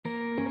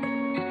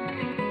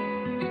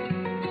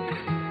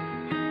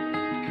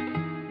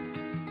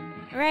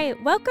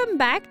right. Welcome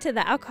back to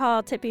the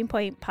Alcohol Tipping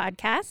Point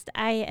podcast.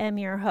 I am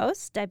your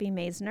host, Debbie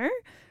Maisner,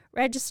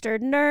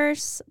 registered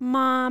nurse,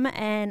 mom,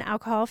 and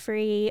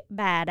alcohol-free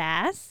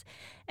badass.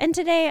 And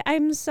today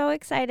I'm so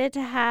excited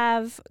to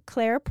have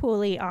Claire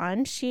Pooley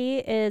on. She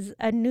is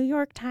a New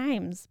York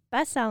Times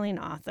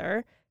bestselling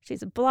author.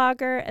 She's a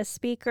blogger, a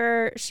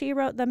speaker. She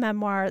wrote the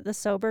memoir, The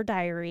Sober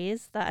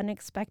Diaries, The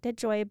Unexpected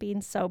Joy of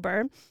Being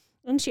Sober.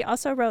 And she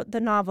also wrote the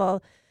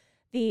novel,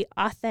 The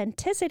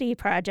Authenticity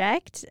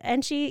Project,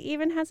 and she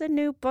even has a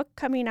new book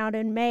coming out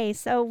in May.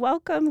 So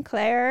welcome,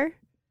 Claire.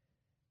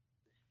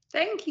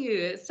 Thank you.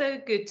 It's so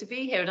good to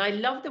be here. And I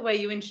love the way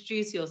you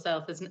introduce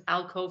yourself as an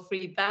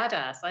alcohol-free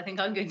badass. I think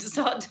I'm going to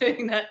start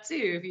doing that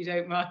too, if you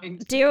don't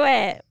mind. Do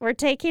it. We're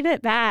taking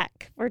it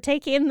back. We're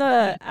taking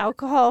the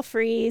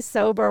alcohol-free,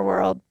 sober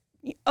world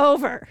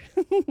over.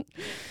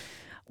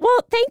 Well,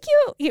 thank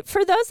you.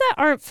 For those that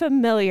aren't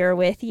familiar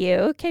with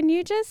you, can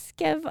you just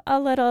give a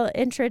little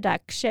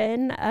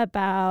introduction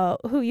about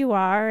who you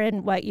are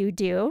and what you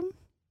do?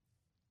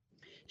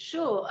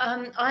 Sure.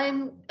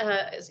 I'm,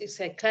 as you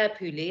say, Claire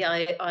Pooley.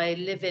 I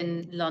live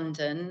in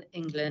London,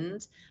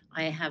 England.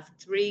 I have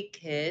 3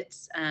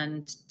 kids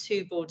and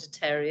 2 border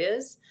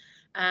terriers.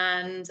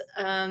 And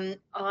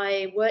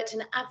I worked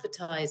in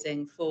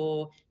advertising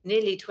for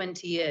nearly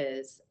 20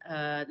 years,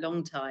 a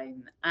long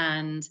time.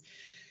 And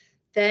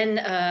then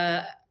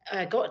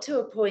I got to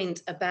a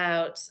point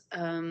about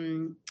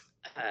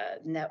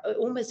now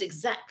almost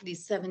exactly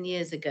 7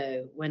 years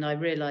ago when I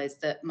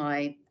realized that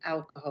my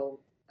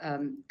alcohol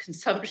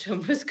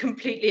consumption was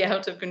completely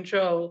out of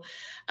control.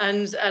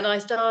 And I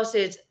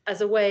started,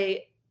 as a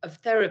way of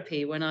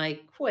therapy, when I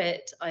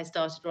quit, I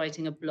started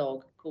writing a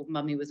blog called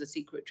Mummy Was a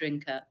Secret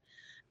Drinker.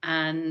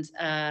 And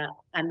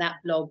that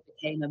blog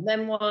became a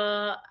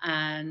memoir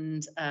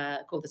and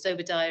called The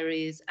Sober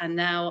Diaries. And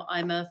now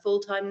I'm a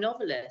full-time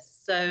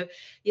novelist. So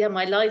yeah,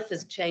 my life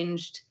has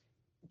changed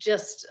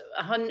just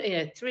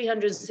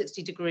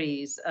 360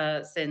 degrees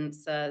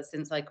since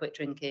I quit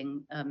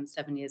drinking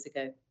 7 years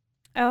ago.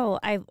 Oh,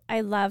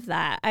 I love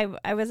that.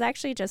 I was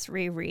actually just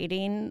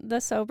rereading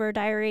The Sober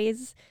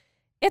Diaries.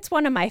 It's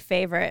one of my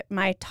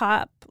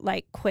top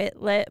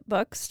quit lit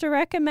books to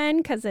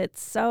recommend because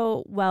it's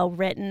so well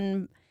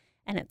written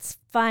and it's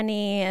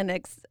funny and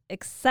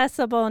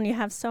accessible and you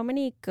have so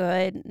many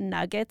good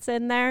nuggets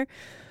in there.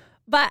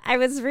 But I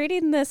was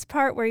reading this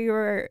part where you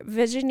were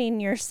visioning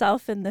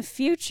yourself in the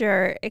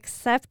future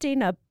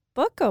accepting a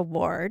book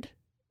award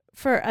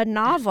for a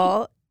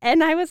novel.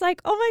 And I was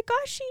like, oh my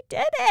gosh, she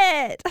did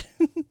it.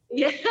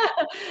 Yeah,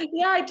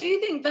 yeah, I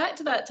do think back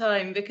to that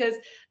time because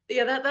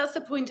that's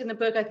the point in the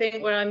book, I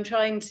think, where I'm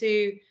trying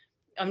to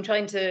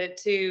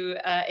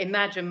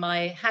imagine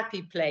my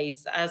happy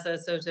place as a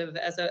sort of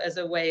as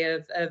a way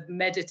of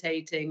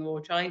meditating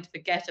or trying to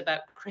forget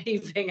about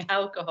craving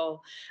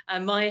alcohol.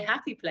 And my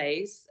happy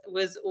place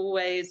was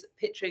always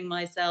picturing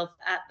myself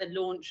at the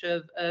launch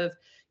of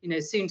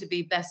soon to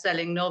be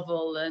best-selling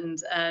novel and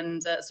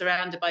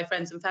surrounded by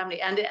friends and family.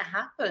 And it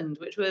happened,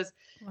 which was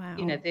Wow.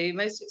 the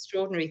most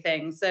extraordinary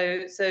thing.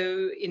 So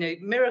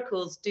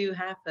miracles do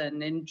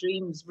happen and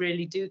dreams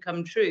really do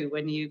come true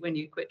when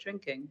you quit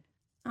drinking.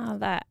 Oh,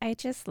 I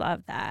just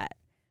love that.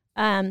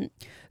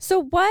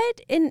 So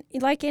what in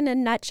a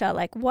nutshell,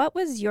 what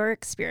was your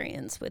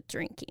experience with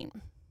drinking?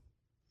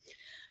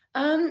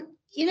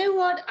 You know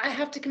what? I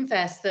have to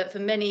confess that for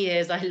many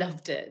years I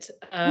loved it.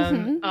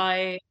 Mm-hmm.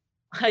 I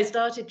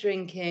started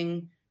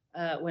drinking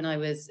when I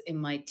was in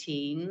my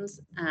teens,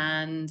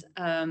 and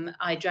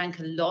I drank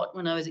a lot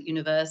when I was at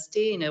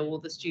university. You know, all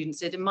the students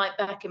did.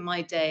 Back in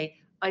my day,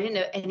 I didn't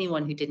know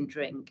anyone who didn't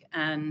drink,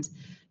 and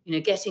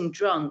getting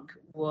drunk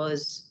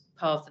was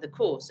par for the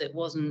course. It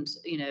wasn't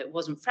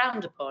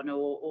frowned upon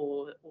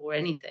or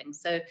anything.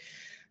 So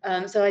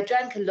I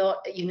drank a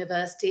lot at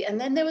university, and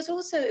then it was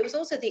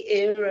also the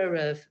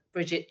era of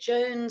Bridget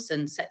Jones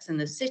and Sex and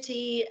the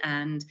City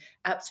and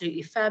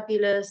Absolutely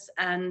Fabulous,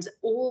 and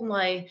all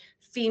my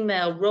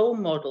female role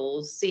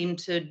models seemed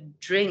to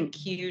drink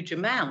huge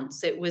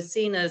amounts. It was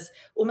seen as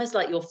almost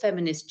like your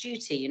feminist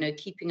duty,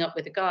 keeping up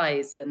with the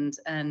guys and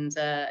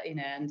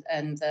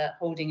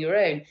holding your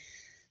own.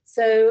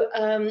 So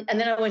and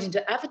then I went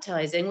into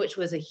advertising, which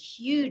was a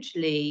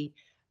hugely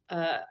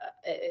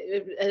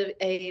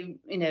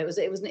it was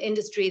an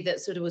industry that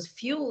sort of was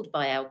fueled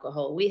by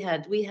alcohol. We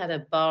had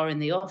a bar in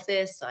the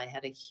office. I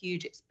had a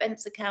huge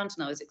expense account,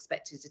 and I was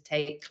expected to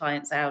take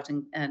clients out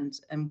and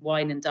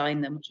wine and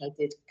dine them, which I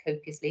did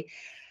copiously.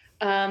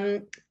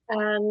 And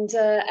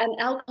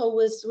alcohol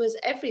was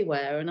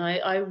everywhere, and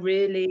I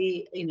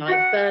really,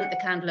 I burnt the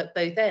candle at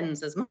both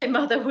ends, as my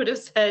mother would have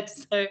said.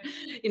 So,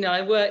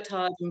 I worked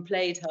hard and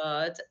played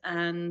hard,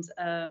 and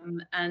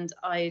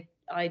I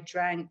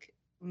drank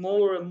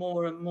more and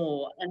more and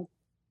more. And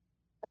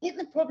I think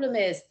the problem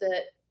is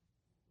that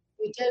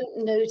you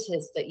don't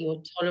notice that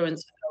your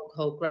tolerance for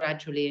alcohol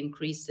gradually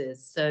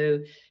increases. So,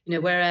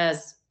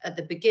 whereas at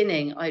the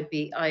beginning,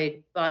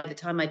 by the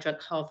time I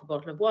drank half a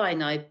bottle of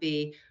wine, I'd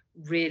be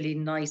really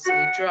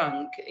nicely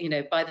drunk.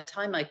 By the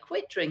time I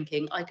quit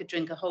drinking, I could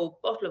drink a whole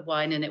bottle of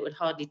wine and it would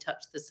hardly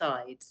touch the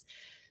sides.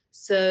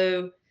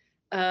 So,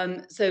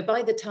 so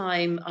by the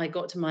time I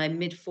got to my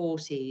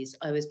mid-40s,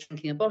 I was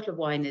drinking a bottle of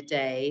wine a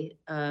day,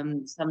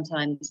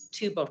 sometimes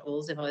 2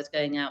 bottles if I was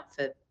going out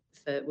for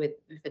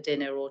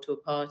dinner or to a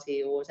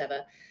party or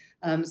whatever.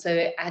 So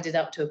it added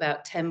up to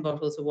about 10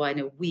 bottles of wine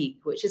a week,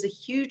 which is a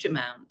huge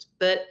amount.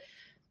 But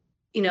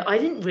I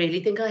didn't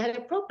really think I had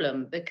a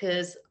problem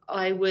because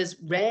I was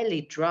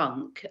rarely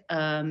drunk.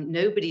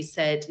 Nobody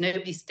staged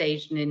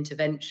an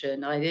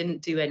intervention. I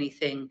didn't do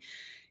anything,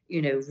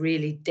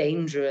 really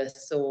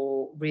dangerous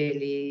or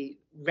really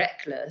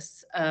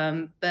reckless.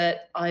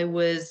 But I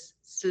was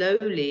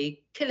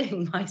slowly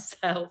killing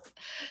myself.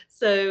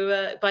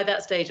 So by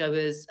that stage, I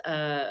was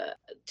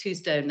 2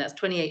 stone, that's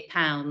 28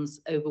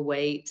 pounds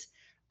overweight.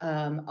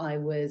 I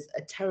was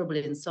a terrible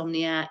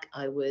insomniac.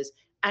 I was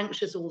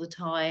anxious all the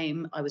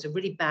time. I was a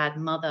really bad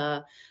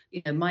mother.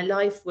 My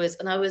life was,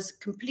 and I was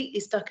completely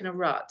stuck in a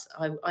rut.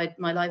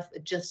 My life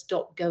had just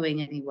stopped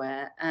going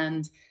anywhere.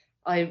 And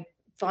I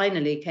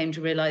finally came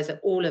to realize that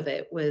all of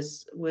it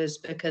was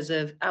because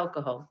of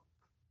alcohol.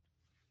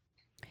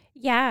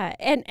 Yeah,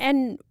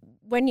 and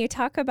when you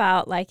talk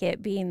about like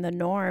it being the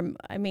norm,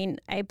 I mean,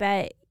 I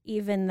bet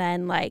even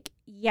then, like,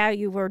 yeah,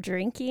 you were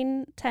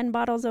drinking 10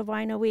 bottles of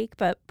wine a week,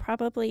 but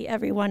probably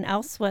everyone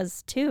else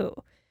was too.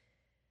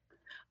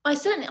 I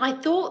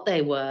thought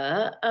they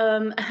were,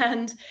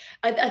 and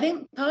I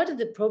think part of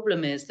the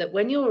problem is that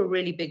when you're a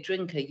really big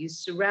drinker, you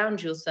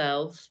surround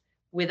yourself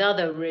with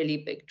other really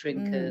big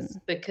drinkers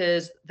Mm.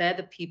 because they're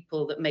the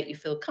people that make you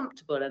feel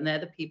comfortable, and they're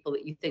the people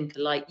that you think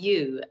are like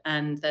you,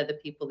 and they're the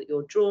people that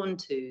you're drawn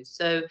to.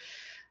 So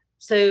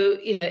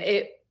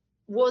it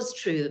was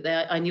true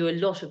that I knew a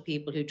lot of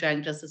people who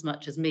drank just as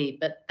much as me,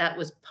 but that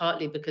was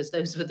partly because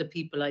those were the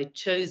people I'd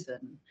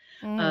chosen.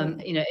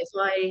 Mm.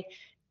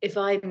 If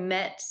I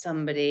met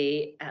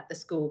somebody at the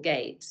school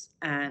gates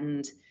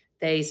and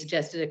they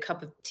suggested a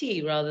cup of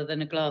tea rather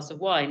than a glass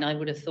of wine, I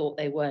would have thought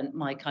they weren't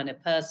my kind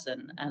of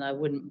person, and I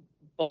wouldn't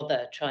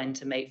bother trying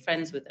to make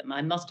friends with them.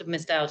 I must have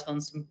missed out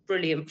on some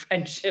brilliant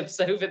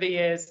friendships over the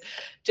years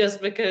just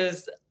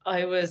because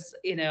I was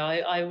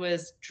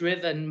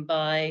driven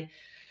by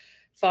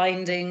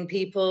finding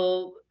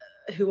people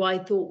who I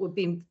thought would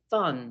be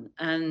fun.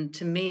 And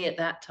to me at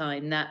that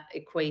time, that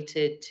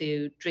equated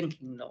to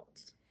drinking lots.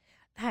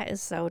 That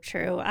is so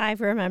true. I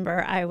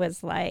remember I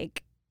was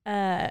like,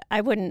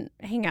 I wouldn't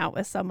hang out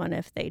with someone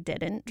if they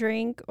didn't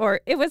drink, or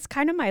it was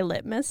kind of my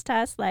litmus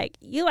test. Like,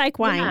 you like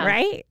wine, Yeah,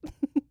 right?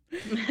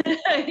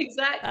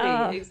 exactly,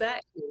 Oh,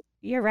 exactly.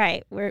 you're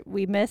right.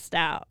 We missed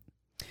out.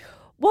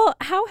 Well,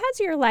 how has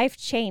your life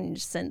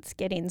changed since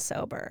getting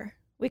sober?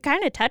 We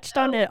kind of touched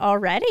on it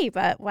already,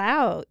 but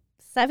wow,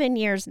 7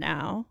 years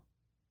now,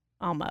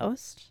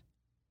 almost.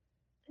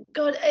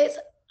 God,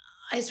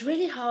 it's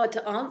really hard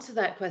to answer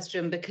that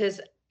question because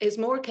it's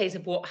more a case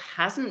of what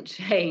hasn't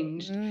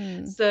changed.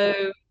 Mm.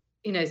 So,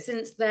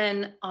 since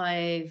then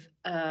I've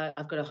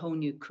got a whole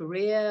new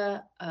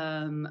career.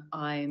 Uh,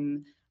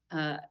 I'm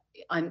a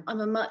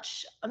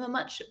much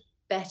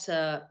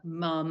better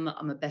mum.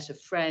 I'm a better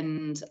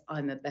friend.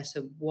 I'm a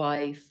better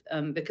wife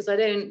because I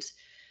don't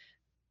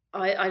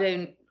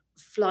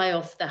fly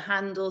off the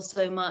handle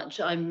so much.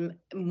 I'm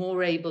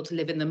more able to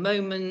live in the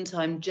moment.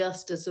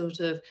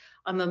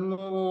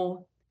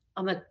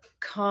 I'm a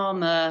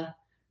calmer,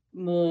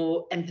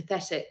 more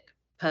empathetic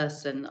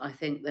person, I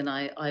think, than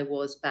I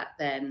was back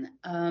then.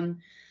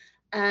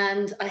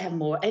 And I have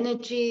more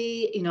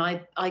energy.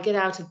 I get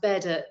out of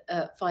bed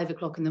at 5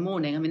 o'clock in the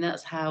morning. I mean,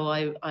 that's how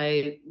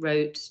I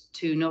wrote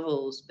 2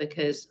 novels,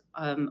 because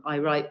I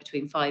write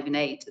between 5 and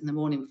 8 in the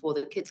morning before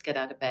the kids get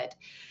out of bed.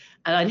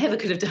 And I never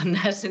could have done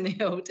that in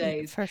the old Yeah,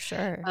 days. for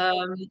sure.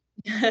 Um,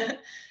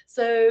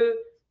 so,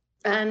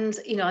 and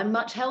I'm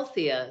much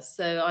healthier.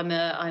 So I'm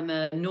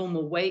a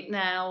normal weight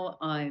now.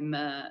 I'm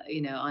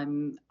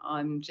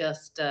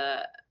just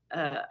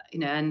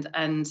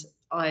and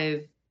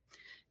I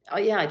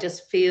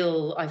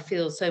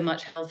feel so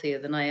much healthier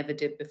than I ever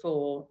did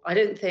before. I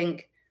don't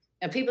think.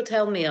 And people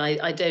tell me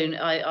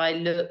I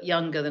look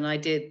younger than I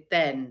did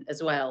then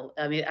as well.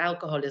 I mean,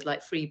 alcohol is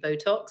like free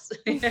Botox.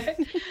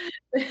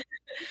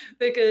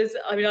 Because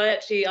I mean, I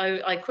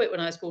quit when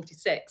I was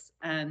 46,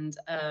 and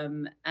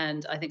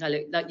I think I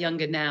look like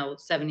younger now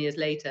 7 years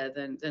later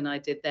than I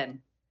did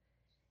then.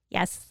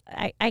 Yes,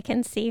 I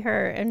can see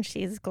her and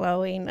she's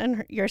glowing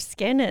and your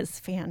skin is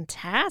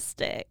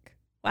fantastic.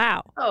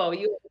 Wow. Oh,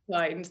 you're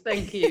kind.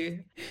 Thank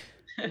you.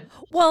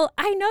 Well,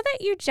 I know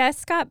that you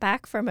just got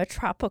back from a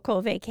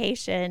tropical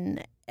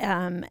vacation,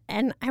 and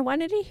I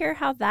wanted to hear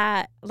how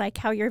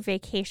your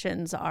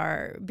vacations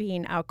are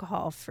being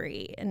alcohol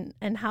free,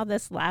 and how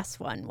this last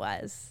one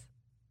was.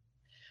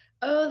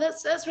 Oh,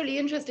 that's really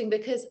interesting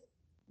because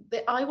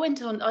I went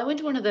to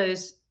one of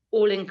those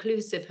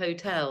all-inclusive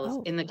hotels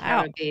Oh, in the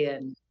wow.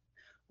 Caribbean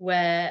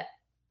where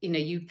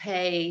you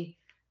pay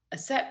a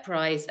set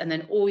price and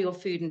then all your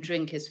food and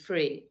drink is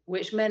free,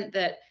 which meant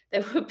that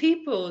there were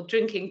people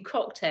drinking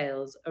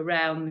cocktails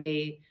around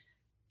me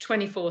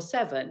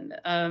 24/7.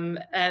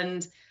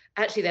 And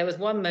actually, there was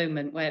one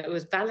moment where it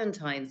was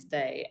Valentine's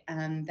Day,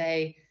 and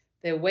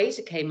the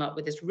waiter came up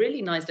with this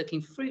really nice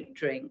looking fruit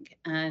drink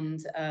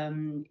and,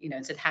 and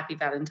said, Happy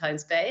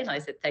Valentine's Day. And I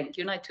said, thank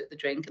you. And I took the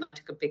drink and I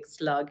took a big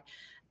slug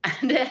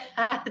and it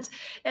had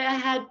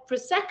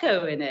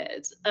Prosecco in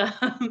it.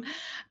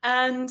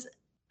 And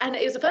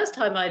it was the first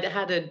time I'd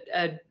had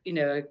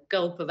a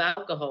gulp of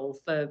alcohol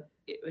for,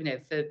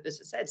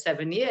 as I said,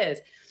 7 years.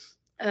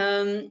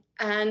 And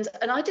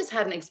I just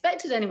hadn't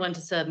expected anyone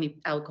to serve me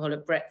alcohol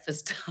at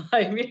breakfast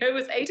time. It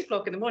was 8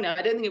 o'clock in the morning.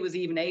 I don't think it was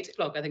even 8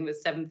 o'clock. I think it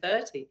was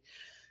 7:30.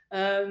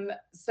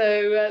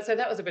 So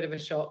that was a bit of a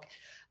shock.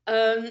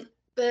 But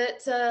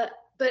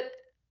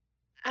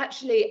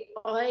actually,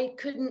 I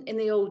couldn't in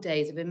the old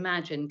days have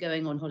imagined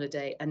going on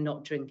holiday and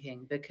not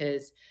drinking,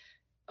 because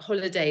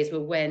holidays were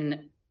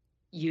when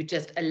you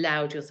just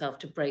allowed yourself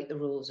to break the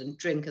rules and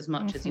drink as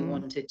much as you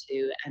wanted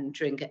to, and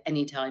drink at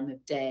any time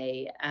of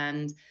day.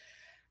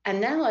 And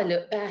now I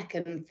look back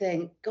and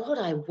think, God,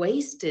 I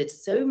wasted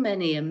so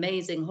many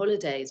amazing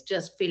holidays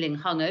just feeling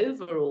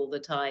hungover all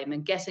the time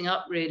and getting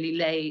up really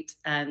late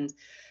and,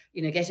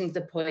 getting to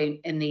the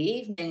point in the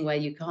evening where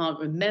you can't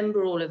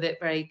remember all of it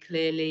very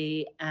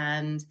clearly.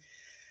 And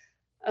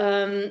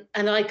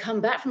I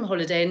come back from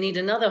holiday and need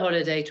another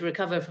holiday to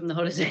recover from the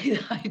holiday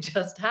that I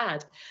just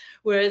had.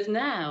 Whereas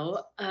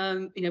now,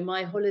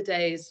 my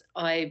holidays,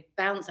 I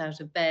bounce out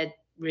of bed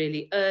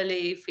really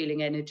early,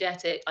 feeling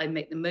energetic. I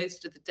make the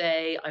most of the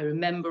day. I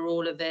remember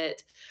all of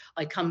it.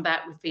 I come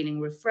back with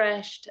feeling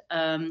refreshed.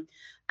 And,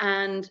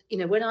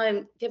 when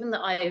I'm given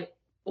that I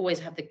always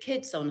have the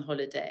kids on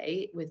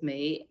holiday with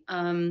me,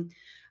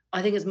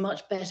 I think it's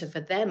much better for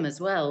them as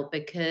well,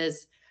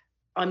 because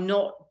I'm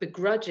not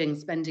begrudging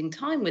spending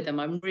time with them.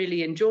 I'm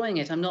really enjoying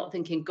it. I'm not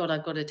thinking, God,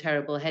 I've got a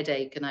terrible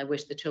headache and I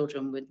wish the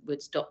children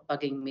would stop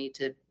bugging me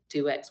to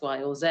do X,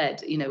 Y, or Z,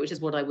 which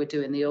is what I would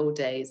do in the old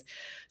days.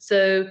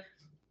 So,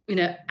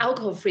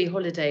 alcohol-free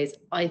holidays,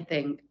 I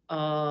think,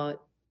 are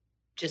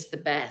just the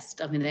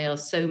best. I mean, they are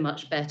so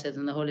much better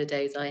than the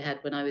holidays I had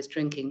when I was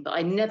drinking, but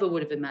I never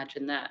would have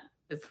imagined that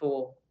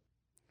before.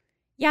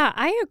 Yeah,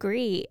 I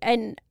agree.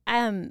 And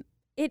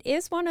it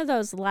is one of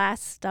those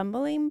last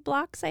stumbling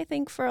blocks, I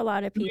think, for a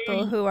lot of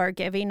people who are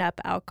giving up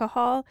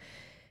alcohol,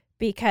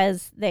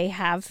 because they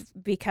have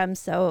become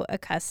so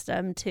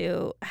accustomed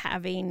to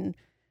having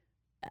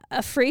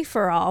a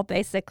free-for-all.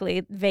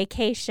 Basically,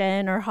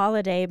 vacation or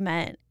holiday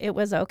meant it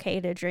was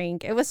okay to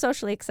drink. It was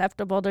socially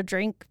acceptable to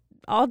drink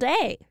all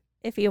day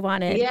if you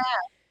wanted. Yeah.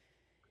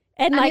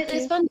 And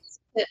it's fun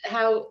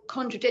how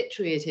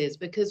contradictory it is,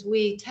 because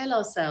we tell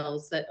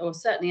ourselves that, or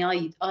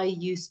certainly I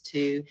used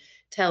to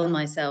tell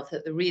myself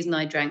that the reason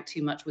I drank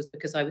too much was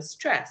because I was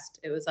stressed.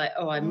 It was like,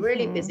 oh, I'm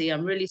really busy,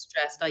 I'm really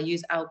stressed. I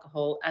use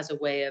alcohol as a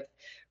way of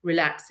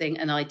relaxing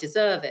and I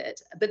deserve it.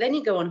 But then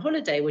you go on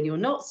holiday when you're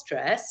not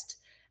stressed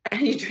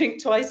and you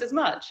drink twice as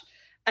much.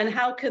 And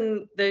how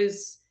can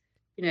those,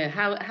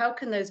 how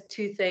can those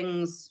two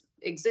things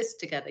exist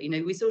together?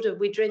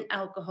 We drink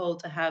alcohol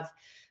to have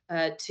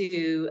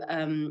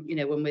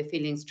when we're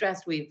feeling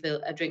stressed, we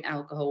drink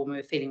alcohol when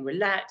we're feeling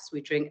relaxed.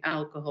 We drink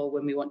alcohol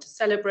when we want to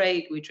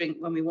celebrate. We drink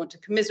when we want to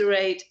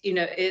commiserate.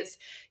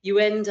 You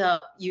end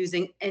up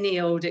using any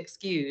old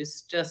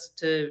excuse just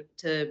to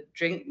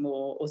drink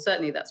more, or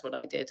certainly that's what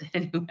I did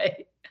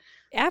anyway.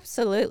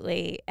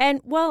 Absolutely. And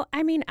well,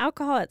 I mean,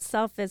 alcohol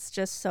itself is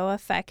just so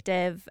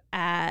effective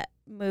at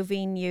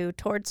moving you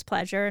towards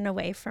pleasure and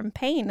away from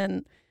pain.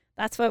 And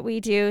that's what we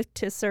do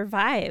to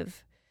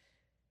survive.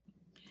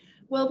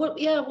 Well, what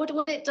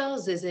it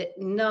does is it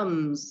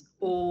numbs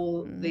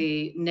all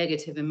the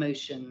negative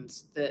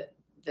emotions that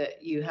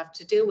you have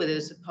to deal with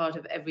as a part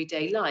of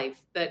everyday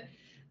life. But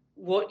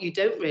what you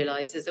don't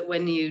realize is that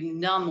when you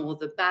numb all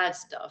the bad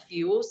stuff,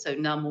 you also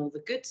numb all the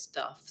good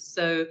stuff.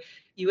 So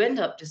you end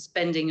up just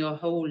spending your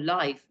whole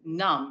life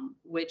numb,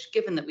 which,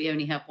 given that we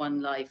only have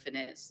one life and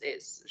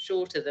it's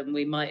shorter than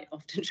we might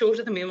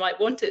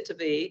want it to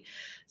be,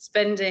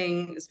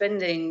 spending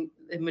the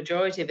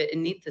majority of it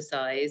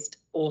anesthetized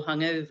or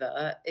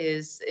hungover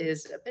is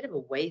a bit of a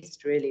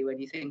waste, really, when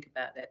you think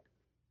about it.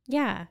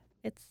 Yeah,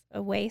 it's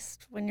a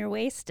waste when you're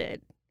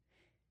wasted.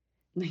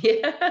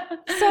 Yeah.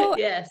 So,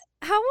 yes.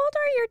 How old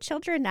are your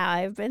children now?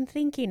 I've been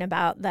thinking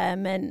about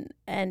them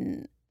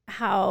and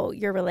how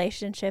your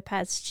relationship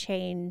has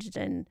changed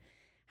and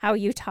how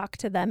you talk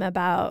to them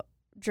about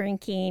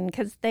drinking,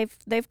 because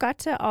they've got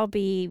to all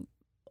be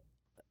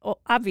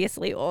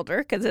obviously older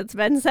because it's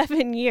been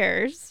 7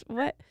 years.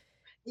 What?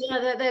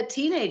 Yeah, they're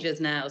teenagers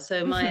now.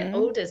 So my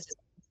oldest is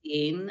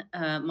 15,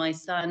 my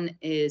son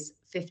is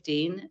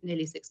 15,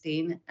 nearly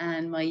 16,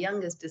 and my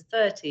youngest is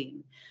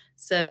 13.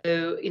 So,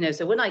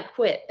 so when I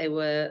quit, they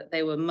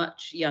were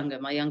much younger.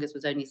 My youngest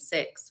was only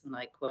 6 when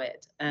I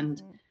quit.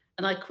 And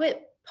I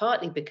quit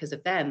partly because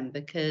of them,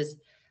 because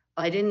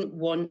I didn't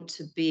want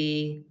to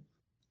be,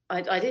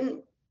 I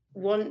didn't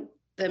want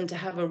them to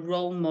have a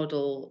role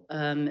model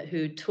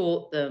who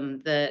taught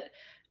them that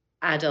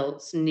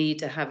adults need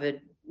to have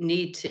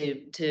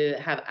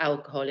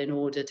alcohol in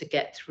order to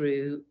get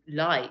through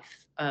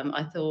life.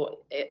 I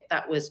thought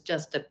that was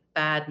just a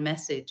bad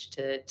message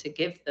to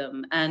give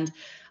them, and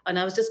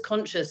I was just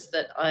conscious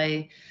that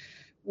I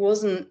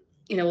wasn't,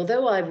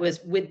 although I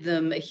was with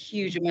them a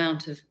huge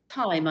amount of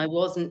time, I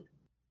wasn't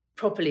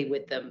properly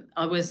with them.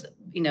 I was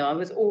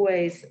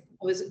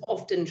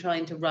often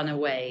trying to run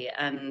away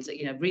and,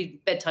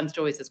 read bedtime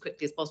stories as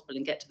quickly as possible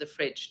and get to the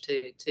fridge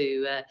to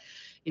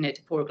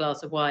pour a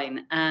glass of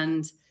wine.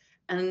 And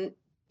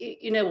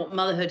you know what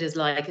motherhood is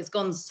like. It's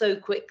gone so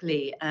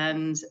quickly,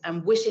 and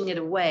wishing it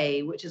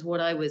away, which is what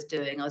I was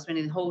doing. I was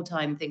spending the whole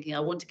time thinking, I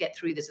want to get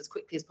through this as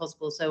quickly as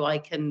possible so I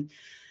can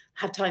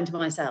have time to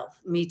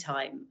myself, me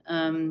time.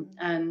 And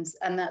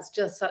that's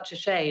just such a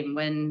shame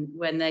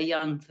when they're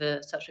young for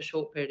such a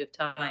short period of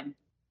time.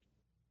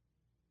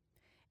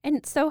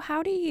 And so,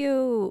 how do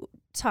you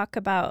talk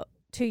about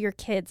to your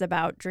kids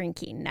about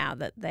drinking now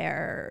that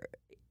they're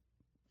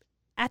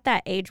at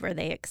that age where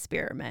they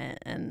experiment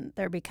and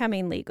they're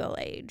becoming legal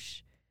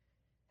age?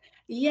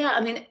 Yeah,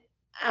 I mean,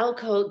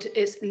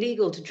 it's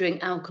legal to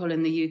drink alcohol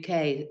in the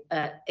UK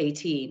at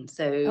 18.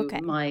 So Okay.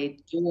 my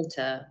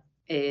daughter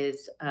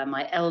is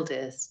my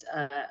eldest,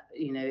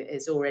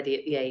 is already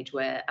at the age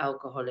where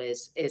alcohol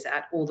is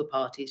at all the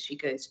parties she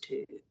goes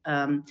to.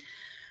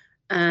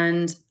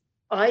 And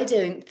I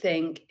don't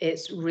think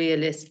it's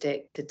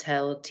realistic to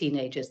tell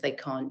teenagers they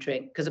can't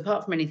drink, because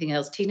apart from anything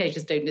else,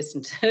 teenagers don't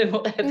listen to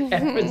what their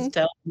parents Hmm.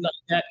 tell them. Like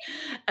that.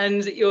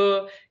 And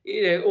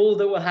all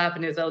that will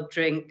happen is they'll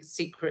drink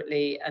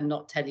secretly and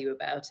not tell you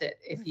about it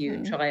if you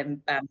Hmm. try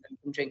and ban them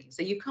from drinking.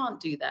 So you can't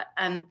do that.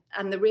 And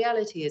the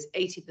reality is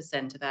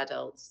 80% of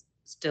adults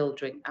still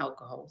drink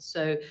alcohol.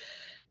 So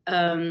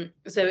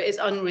it's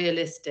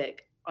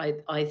unrealistic,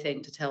 I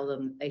think, to tell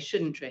them they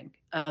shouldn't drink.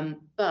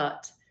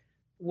 But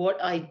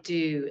what I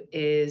do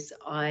is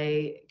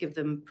I give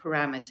them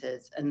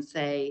parameters and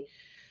say,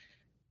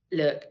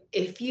 look,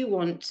 if you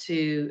want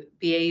to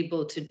be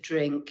able to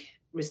drink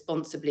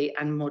responsibly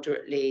and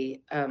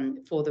moderately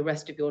for the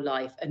rest of your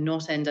life and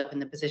not end up in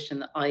the position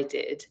that I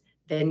did,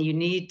 then you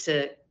need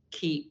to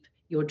keep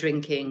your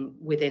drinking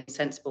within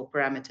sensible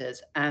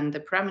parameters. And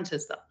the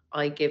parameters that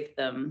I give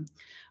them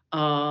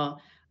are,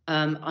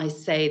 I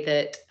say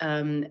that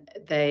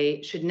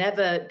they should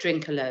never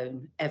drink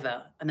alone,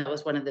 ever. And that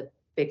was one of the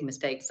big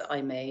mistakes that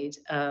I made.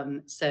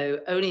 So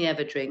only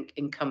ever drink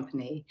in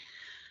company.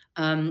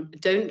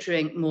 Don't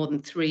drink more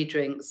than 3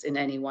 drinks in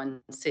any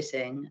one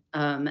sitting,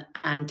 and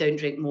don't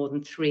drink more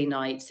than 3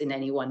 nights in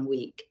any one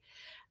week.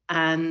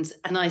 And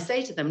I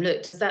say to them,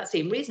 look, does that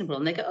seem reasonable?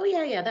 And they go, oh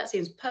yeah, that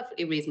seems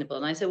perfectly reasonable.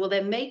 And I say, well,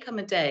 there may come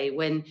a day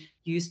when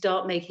you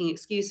start making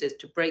excuses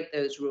to break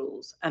those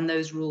rules, and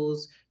those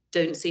rules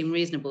don't seem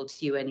reasonable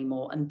to you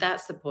anymore. And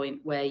that's the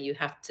point where you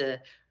have to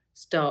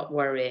start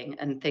worrying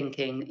and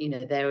thinking,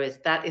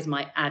 that is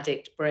my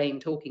addict brain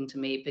talking to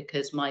me,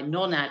 because my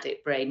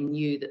non-addict brain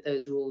knew that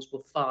those rules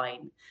were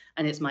fine.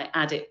 And it's my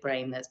addict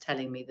brain that's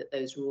telling me that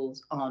those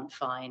rules aren't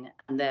fine.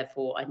 And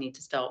therefore I need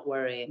to start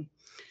worrying.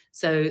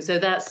 So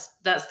that's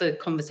the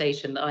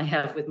conversation that I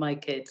have with my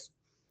kids.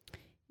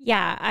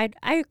 Yeah,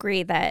 I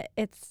agree that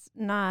it's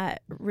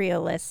not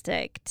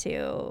realistic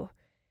to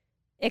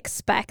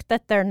expect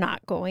that they're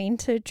not going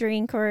to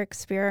drink or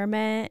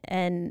experiment.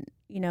 And,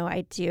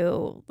 I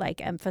do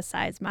like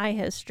emphasize my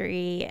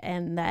history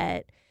and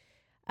that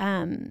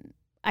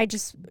I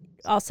just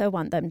also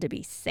want them to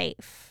be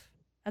safe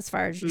as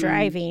far as Mm.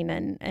 driving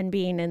and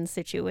being in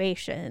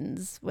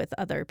situations with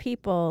other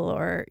people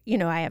or,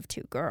 I have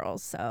 2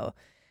 girls, so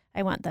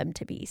I want them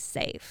to be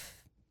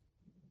safe.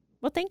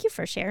 Well, thank you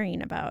for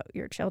sharing about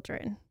your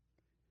children.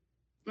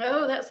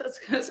 Oh,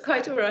 that's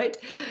quite all right.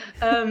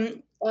 Yeah,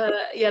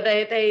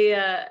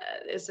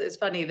 it's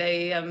funny.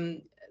 They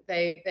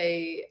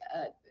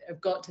have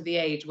got to the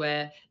age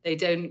where they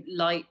don't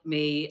like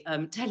me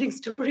telling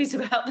stories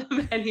about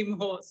them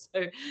anymore.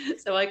 So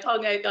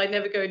I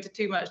never go into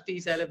too much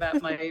detail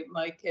about my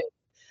kids.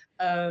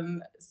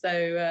 So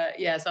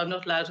I'm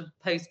not allowed to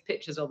post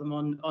pictures of them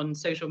on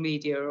social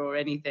media or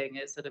anything.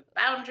 It's sort of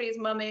boundaries,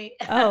 mummy.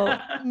 Oh,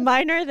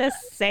 mine are the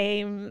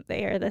same.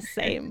 They are the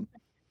same.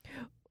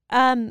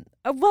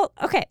 Well,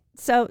 okay.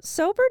 So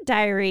Sober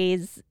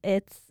Diaries,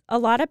 it's a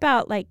lot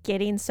about like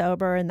getting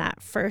sober in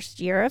that first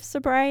year of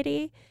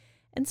sobriety.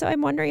 And so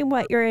I'm wondering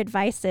what your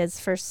advice is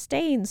for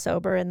staying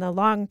sober in the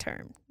long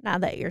term now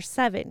that you're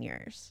 7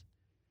 years.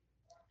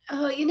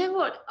 Oh, you know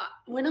what?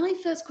 When I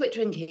first quit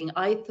drinking,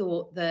 I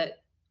thought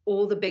that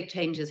all the big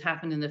changes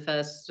happened in the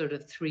first sort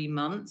of 3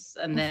 months,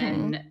 and Hmm.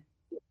 then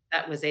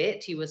that was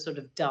it. You were sort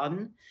of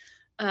done.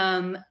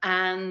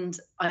 And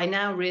I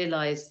now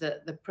realize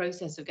that the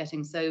process of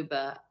getting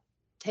sober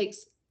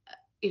takes,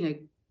 you know,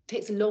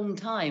 takes a long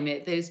time.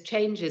 Those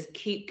changes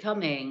keep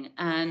coming,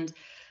 and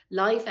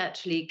life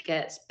actually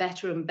gets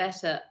better and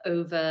better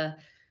over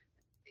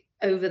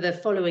the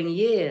following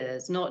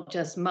years, not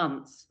just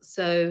months.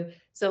 So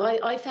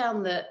I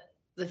found that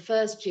the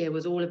first year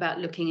was all about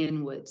looking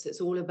inwards.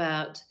 It's all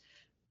about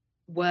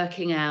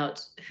working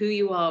out who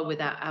you are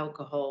without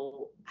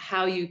alcohol,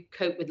 how you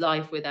cope with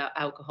life without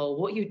alcohol,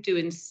 what you do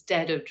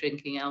instead of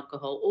drinking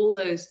alcohol, all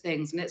those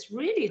things. And it's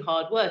really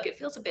hard work. It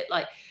feels a bit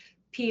like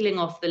peeling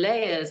off the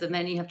layers, and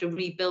then you have to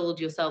rebuild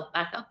yourself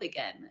back up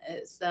again.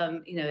 It's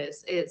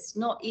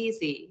not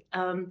easy.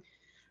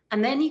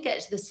 And then you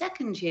get to the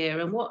second year,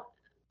 and what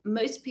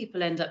most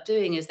people end up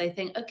doing is they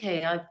think,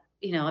 okay,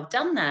 I've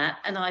done that,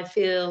 and I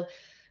feel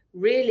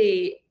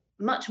really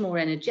much more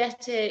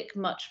energetic,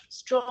 much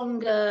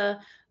stronger,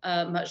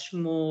 much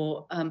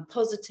more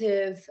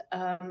positive,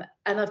 and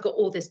I've got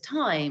all this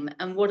time,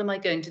 and what am I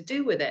going to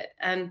do with it?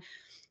 And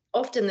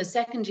often the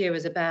second year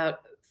is about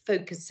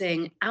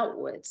focusing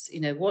outwards.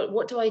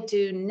 What do I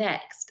do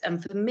next?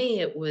 And for me,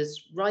 it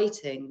was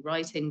writing,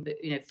 but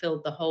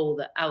filled the hole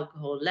that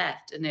alcohol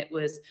left, and it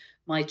was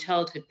my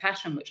childhood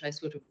passion, which I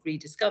sort of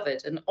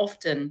rediscovered. And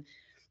often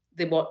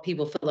what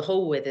people fill the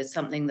hole with is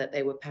something that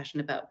they were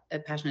passionate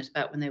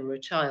about when they were a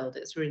child.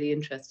 It's really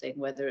interesting,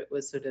 whether it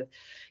was sort of,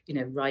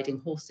 riding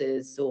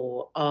horses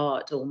or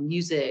art or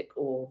music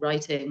or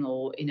writing,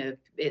 or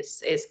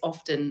it's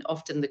often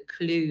the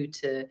clue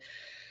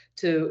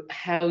to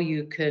how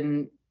you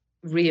can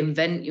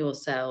reinvent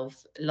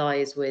yourself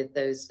lies with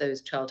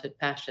those childhood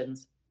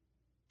passions.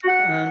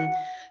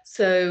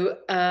 So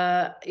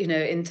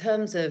in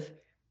terms of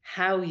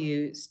how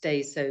you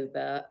stay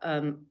sober,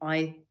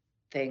 I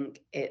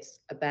think it's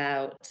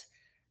about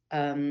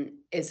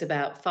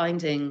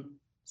finding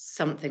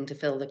something to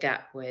fill the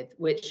gap with,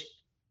 which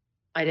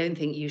I don't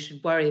think you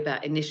should worry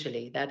about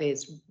initially. That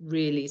is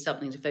really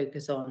something to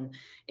focus on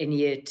in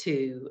year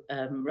 2,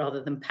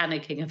 rather than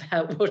panicking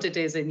about what it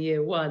is in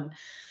year 1.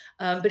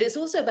 But it's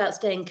also about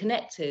staying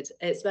connected.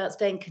 It's about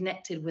staying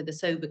connected with the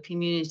sober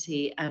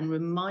community and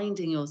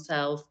reminding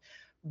yourself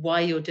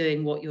why you're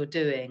doing what you're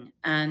doing.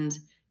 And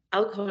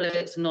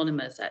Alcoholics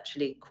Anonymous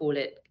actually call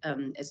it,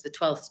 it's the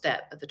 12th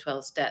step of the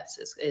 12 steps,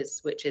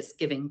 which is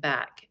giving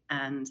back.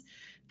 And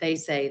they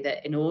say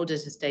that in order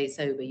to stay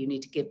sober, you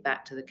need to give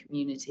back to the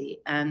community.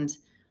 And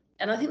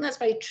I think that's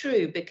very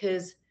true,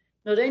 because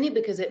not only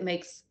because it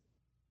makes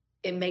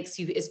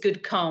you, it's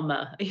good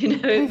karma,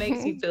 it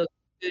makes you feel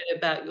good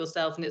about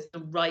yourself and it's the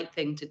right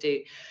thing to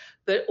do,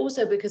 but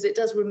also because it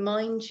does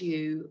remind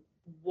you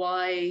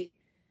why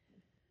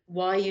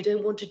you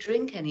don't want to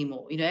drink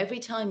anymore. Every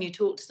time you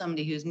talk to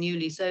somebody who's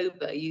newly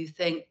sober, you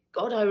think,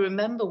 God, I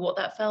remember what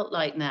that felt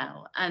like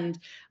now, and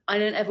I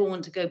don't ever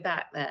want to go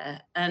back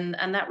there. And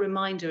that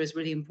reminder is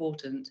really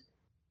important.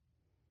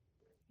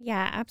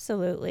 Yeah,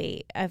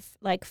 absolutely.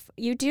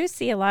 You do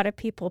see a lot of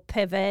people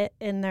pivot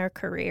in their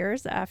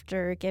careers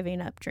after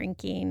giving up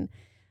drinking,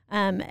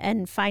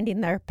 and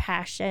finding their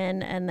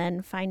passion, and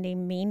then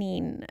finding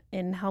meaning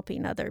in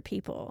helping other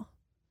people.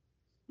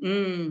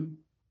 I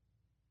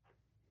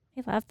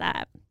love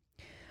that.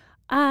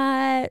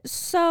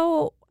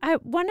 So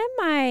one of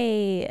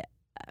my,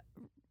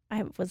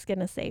 I was going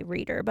to say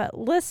reader, but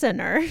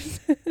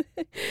listeners,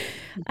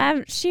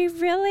 she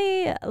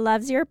really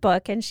loves your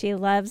book, and she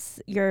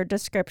loves your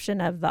description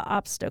of the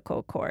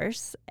obstacle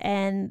course.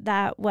 And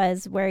that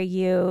was where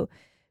you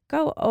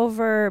go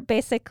over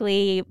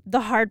basically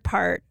the hard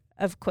part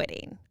of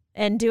quitting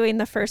and doing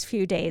the first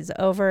few days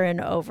over and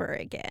over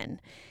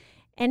again.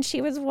 And she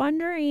was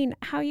wondering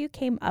how you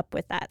came up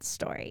with that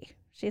story.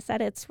 She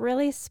said it's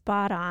really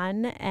spot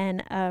on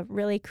and a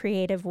really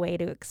creative way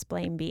to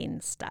explain being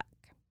stuck.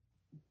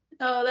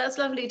 Oh, that's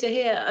lovely to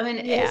hear. I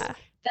mean, Yeah.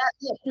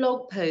 that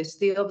blog post,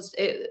 the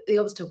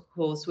obstacle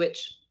course,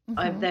 which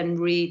I've then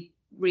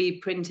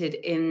reprinted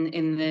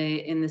in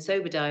the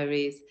sober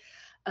diaries,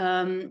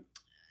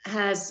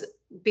 has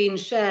been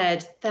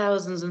shared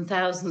thousands and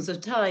thousands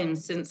of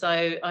times since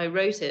I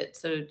wrote it.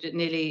 So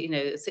nearly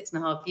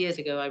 6.5 years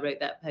ago, I wrote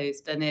that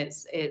post, and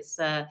it's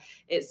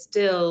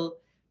still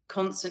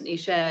constantly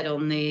shared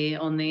on the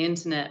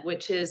internet,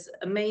 which is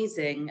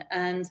amazing.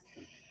 And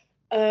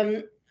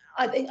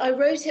I think I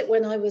wrote it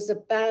when I was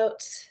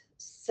about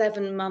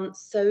 7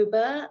 months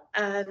sober,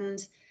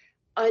 and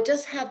I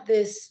just had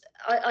this.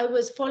 I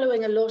was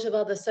following a lot of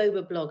other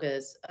sober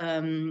bloggers,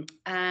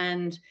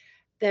 and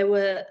there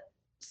were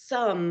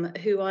some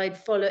who I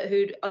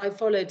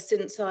followed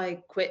since I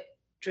quit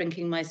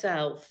drinking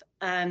myself,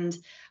 and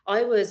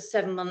I was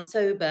 7 months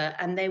sober,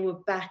 and they were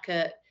back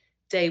at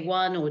day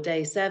 1 or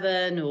day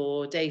 7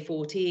 or day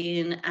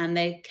 14, and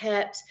they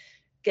kept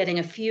getting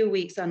a few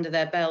weeks under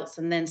their belts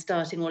and then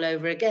starting all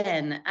over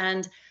again.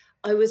 And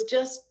I was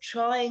just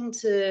trying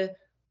to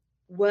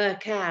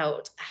work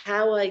out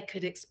how I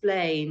could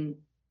explain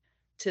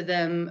to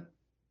them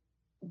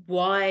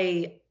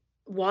why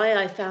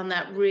I found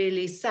that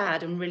really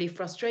sad and really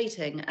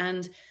frustrating.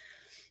 And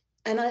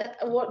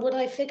what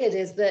I figured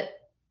is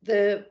that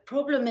the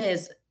problem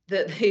is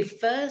that the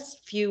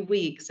first few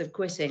weeks of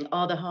quitting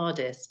are the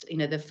hardest.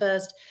 The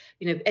first,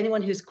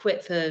 anyone who's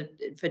quit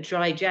for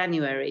dry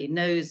January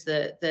knows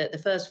that the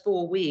first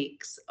 4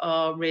 weeks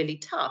are really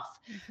tough.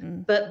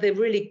 But the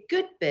really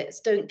good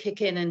bits don't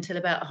kick in until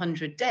about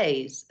 100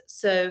 days.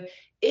 So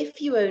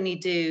if you only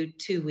do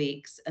 2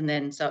 weeks and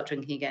then start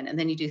drinking again, and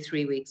then you do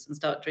 3 weeks and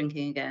start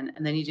drinking again,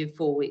 and then you do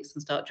 4 weeks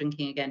and start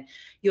drinking again,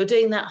 you're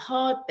doing that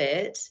hard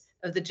bit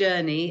of the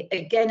journey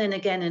again and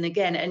again and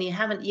again, and you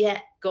haven't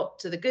yet got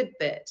to the good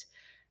bit.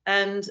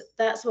 And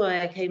that's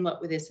why I came up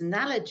with this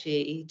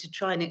analogy to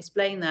try and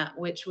explain that,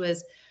 which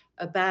was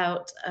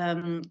about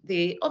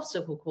the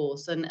obstacle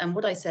course. And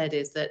what I said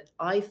is that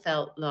I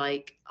felt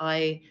like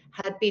I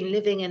had been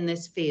living in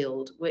this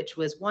field, which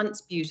was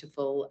once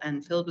beautiful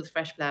and filled with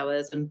fresh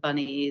flowers and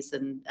bunnies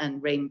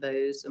and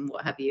rainbows and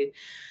what have you.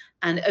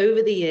 And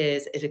over the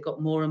years, it had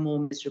got more and more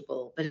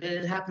miserable, but it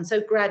had happened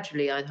so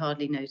gradually, I'd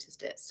hardly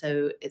noticed it.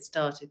 So it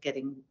started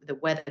getting, the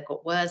weather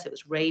got worse, it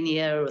was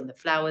rainier, and the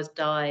flowers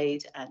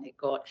died, and it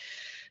got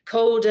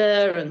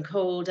colder and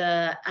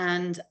colder.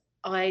 And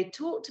I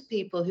talked to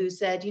people who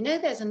said, you know,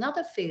 there's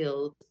another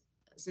field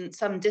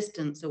some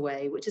distance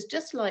away, which is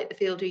just like the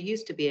field you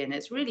used to be in.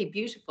 It's really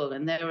beautiful,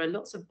 and there are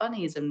lots of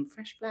bunnies and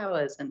fresh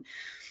flowers and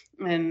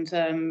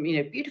you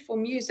know, beautiful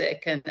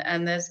music,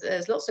 and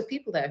there's lots of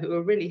people there who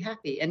are really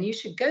happy, and you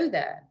should go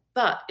there.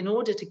 But in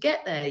order to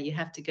get there, you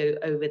have to go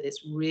over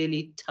this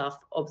really tough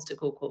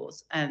obstacle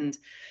course, and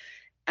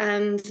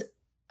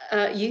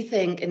you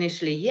think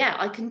initially, yeah,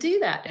 I can do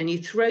that, and you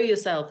throw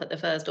yourself at the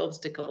first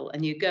obstacle,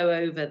 and you go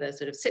over the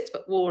sort of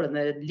 6-foot wall and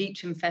the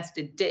leech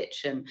infested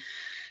ditch, and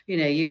you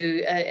know,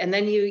 and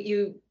then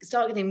you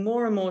start getting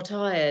more and more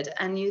tired,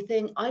 and you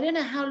think, I don't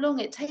know how long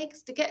it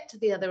takes to get to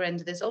the other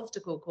end of this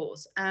obstacle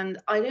course, and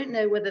I don't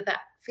know whether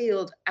that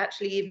field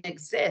actually even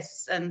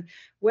exists. And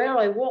where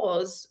I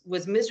was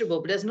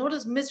miserable, but it's not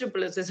as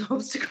miserable as this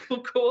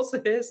obstacle course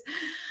is.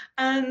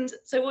 And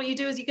so what you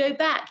do is you go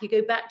back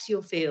to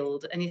your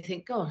field, and you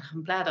think, God,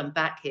 I'm glad I'm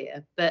back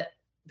here. But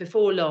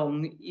before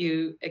long,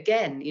 you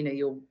again, you know,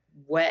 you're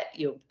wet,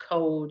 you're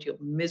cold, you're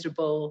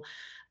miserable,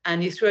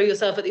 and you throw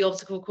yourself at the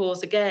obstacle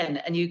course again,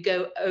 and you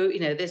go, oh, you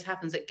know, this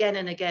happens again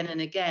and again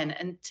and again,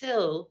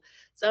 until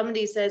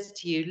somebody says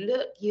to you,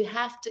 look, you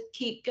have to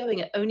keep going.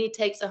 It only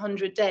takes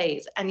 100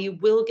 days, and you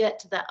will get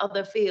to that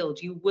other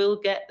field. You will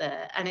get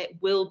there, and it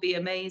will be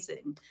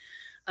amazing.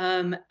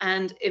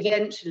 And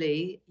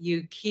eventually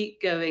you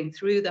keep going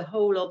through the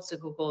whole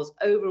obstacle course,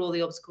 over all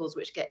the obstacles,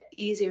 which get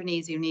easier and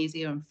easier and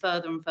easier and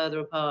further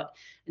apart,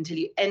 until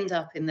you end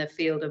up in the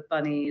field of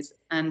bunnies.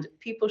 And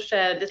people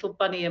share little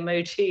bunny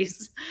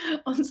emojis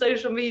on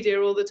social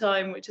media all the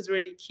time, which is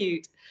really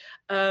cute,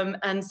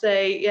 and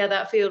say, yeah,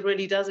 that field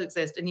really does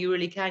exist, and you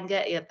really can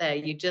get there.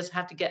 You just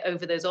have to get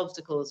over those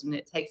obstacles, and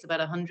it takes about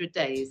 100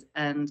 days.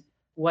 And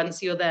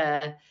once you're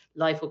there,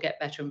 life will get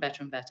better and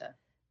better and better.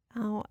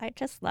 Oh, I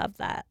just love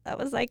that. That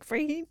was like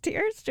bringing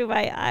tears to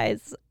my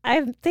eyes.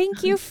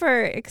 Thank you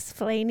for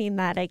explaining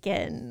that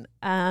again.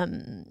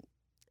 And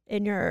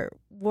your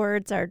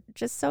words are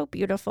just so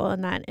beautiful,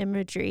 and that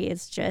imagery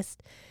is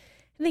just,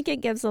 I think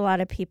it gives a lot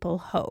of people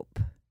hope.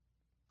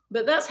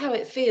 But that's how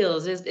it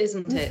feels,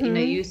 isn't it? You know,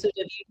 you sort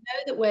of, you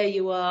know that where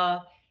you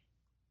are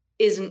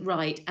isn't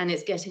right, and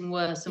it's getting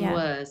worse and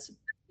worse.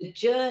 The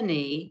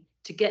journey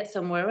to get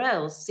somewhere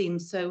else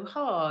seems so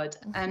hard.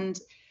 And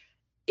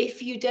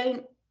if you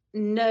don't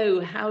know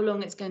how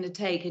long it's going to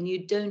take, and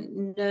you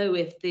don't know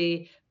if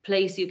the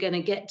place you're going to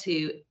get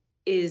to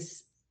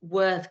is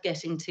worth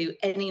getting to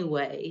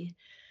anyway,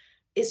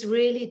 it's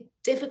really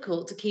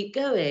difficult to keep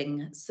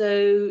going.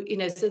 So, you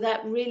know, so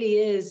that really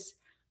is,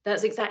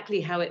 that's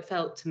exactly how it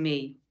felt to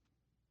me.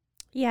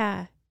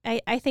 Yeah,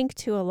 I think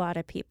to a lot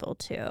of people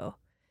too.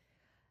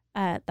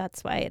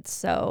 That's why it's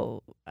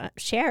so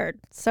shared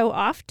so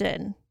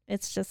often.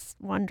 It's just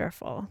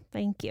wonderful.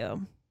 Thank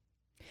you.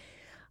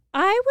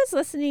 I was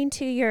listening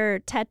to your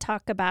TED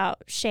Talk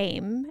about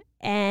shame,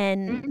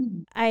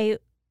 and I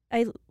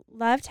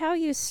loved how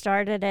you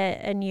started it,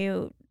 and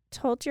you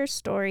told your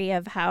story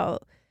of how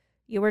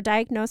you were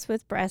diagnosed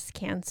with breast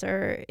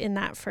cancer in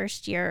that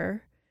first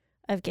year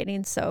of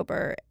getting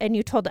sober, and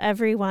you told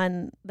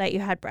everyone that you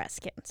had breast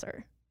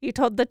cancer. You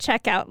told the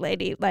checkout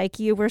lady, like,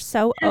 you were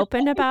so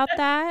open about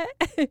that.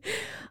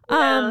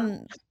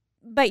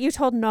 But you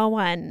told no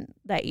one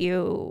that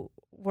you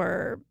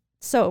were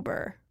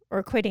sober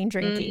or quitting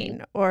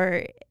drinking,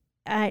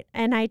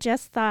 and I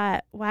just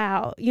thought,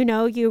 wow, you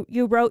know,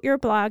 you wrote your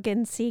blog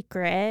in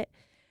secret.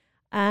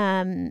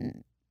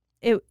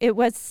 It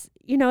was,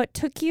 you know, it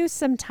took you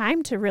some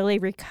time to really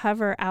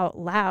recover out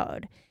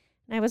loud.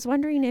 And I was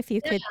wondering if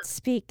you could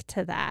speak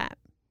to that.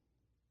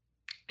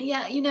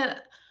 Yeah, you know,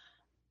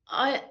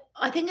 I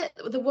think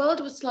the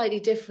world was slightly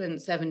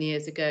different 7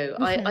 years ago.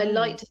 I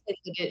like to think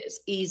that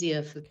it's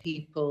easier for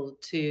people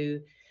to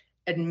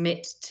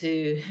admit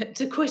to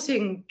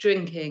quitting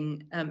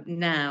drinking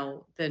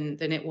now than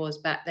it was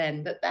back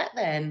then. But back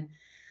then,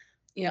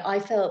 you know, I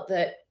felt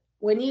that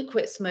when you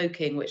quit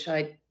smoking, which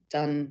I'd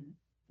done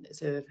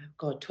sort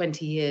of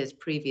 20 years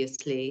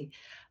previously,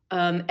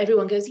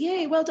 everyone goes,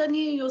 yay, well done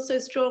you, you're so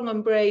strong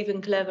and brave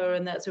and clever,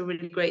 and that's a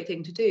really great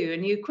thing to do.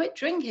 And you quit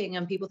drinking,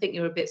 and people think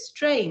you're a bit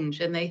strange,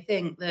 and they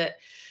think that,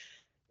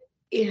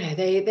 you know,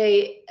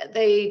 they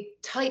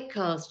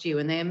typecast you,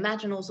 and they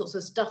imagine all sorts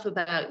of stuff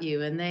about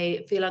you, and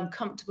they feel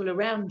uncomfortable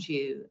around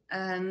you.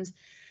 And,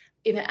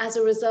 you know, as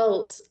a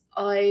result,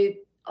 I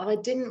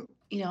didn't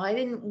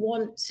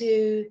want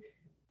to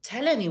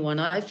tell anyone.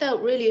 I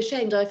felt really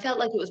ashamed. I felt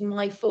like it was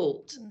my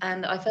fault,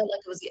 and I felt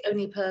like I was the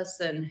only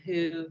person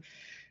who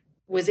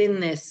was in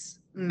this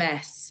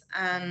mess.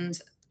 And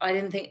I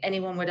didn't think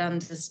anyone would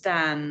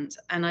understand,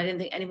 and I didn't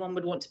think anyone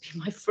would want to be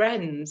my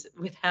friend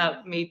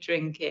without me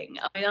drinking.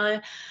 I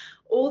mean,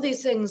 all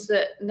these things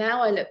that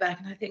now I look back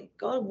and I think,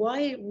 God,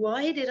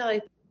 why did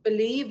I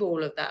believe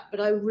all of that? But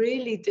I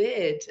really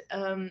did.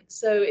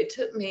 So it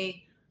took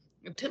me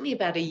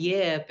about a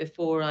year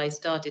before I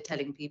started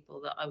telling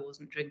people that I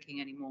wasn't drinking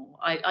anymore.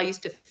 I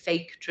used to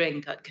fake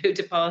drink. I'd go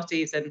to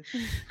parties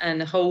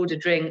and hold a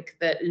drink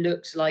that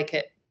looked like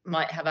it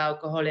might have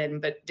alcohol in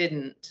but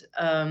didn't.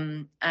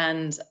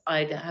 And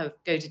I'd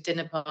go to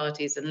dinner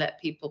parties and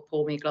let people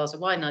pour me a glass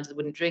of wine. I just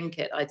wouldn't drink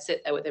it. I'd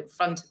sit there with it in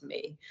front of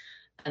me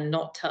and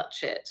not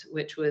touch it,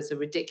 which was a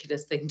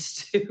ridiculous thing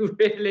to do,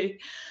 really.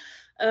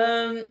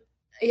 Um,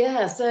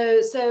 yeah,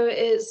 so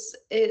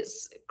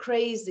it's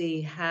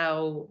crazy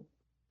how,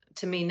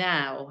 to me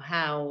now,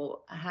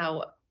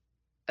 how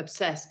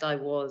obsessed I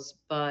was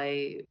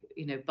by,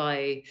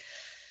 by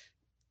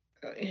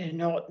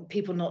not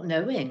people not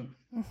knowing.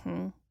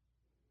 Mm-hmm.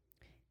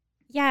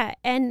 Yeah,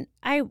 and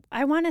I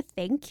want to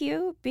thank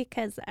you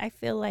because I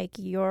feel like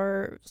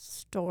your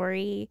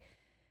story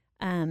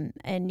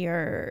and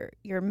your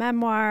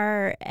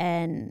memoir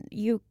and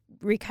you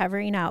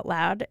recovering out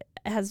loud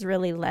has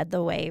really led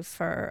the way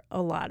for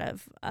a lot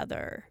of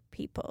other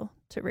people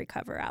to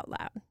recover out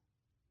loud.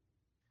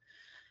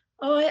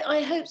 Oh,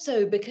 I hope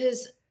so,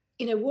 because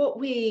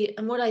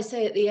what I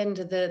say at the end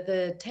of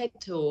the TED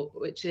talk,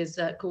 which is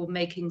called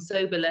 "Making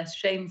Sober Less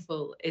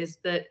Shameful," is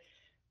that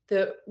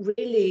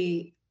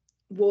really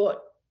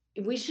what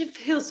we should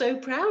feel so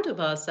proud of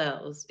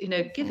ourselves.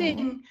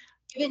 Mm-hmm.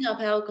 Giving up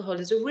alcohol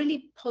is a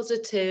really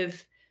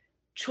positive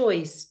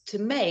choice to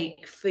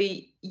make for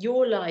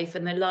your life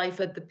and the life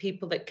of the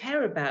people that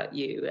care about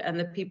you and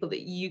the people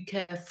that you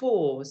care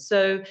for.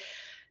 So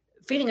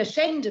feeling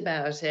ashamed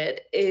about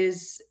it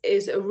is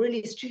a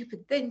really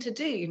stupid thing to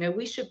do.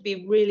 We should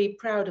be really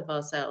proud of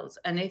ourselves.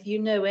 And if you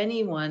know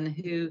anyone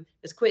who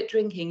has quit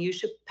drinking, you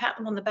should pat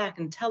them on the back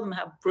and tell them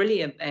how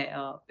brilliant they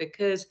are,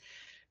 because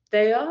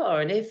they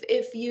are. And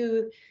if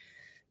you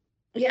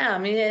yeah, I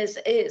mean, it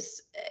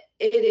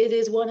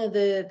is one of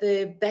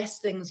the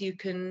best things you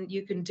can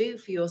do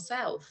for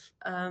yourself.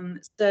 And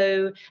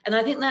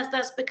I think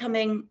that's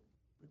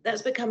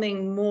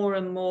becoming more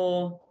and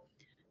more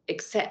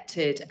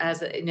accepted,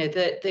 as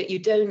that you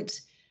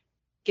don't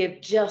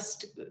give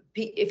just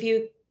if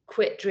you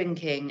quit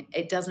drinking,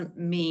 it doesn't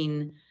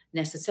mean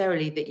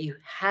necessarily that you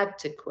had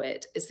to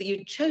quit. It's that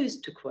you chose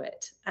to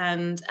quit,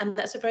 and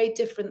that's a very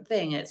different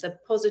thing. It's a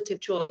positive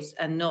choice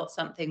and not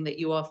something that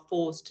you are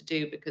forced to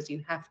do because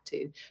you have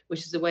to,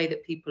 which is the way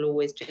that people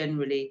always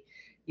generally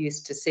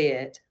used to see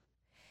it.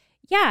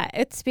 Yeah,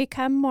 it's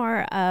become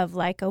more of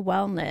like a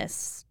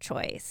wellness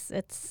choice.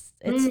 It's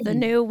the Mm.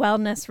 new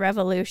wellness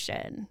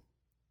revolution.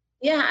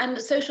 Yeah, and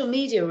social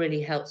media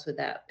really helps with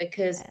that,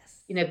 because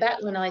Yes.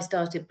 back when I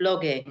started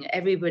blogging,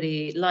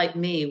 everybody like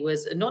me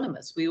was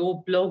anonymous. We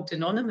all blogged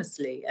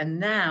anonymously, and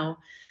now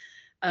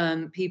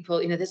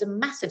people, there's a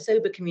massive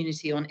sober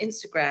community on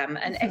Instagram,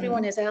 and Mm-hmm.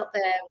 everyone is out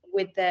there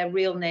with their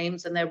real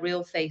names and their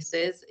real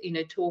faces,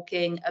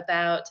 talking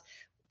about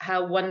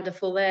how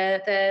wonderful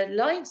their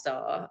lives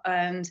are.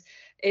 And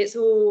it's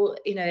all,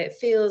 it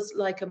feels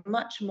like a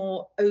much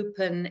more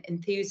open,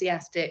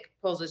 enthusiastic,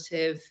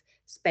 positive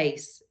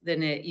space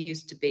than it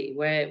used to be,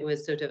 where it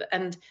was sort of,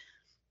 and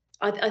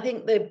I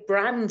think the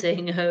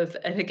branding of,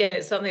 and again,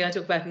 it's something I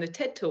talk about in the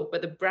TED talk,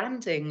 but the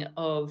branding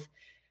of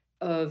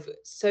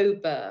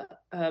sober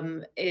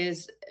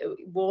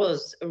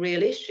was a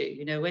real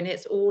issue. When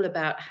it's all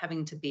about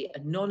having to be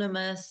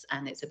anonymous,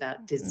 and it's about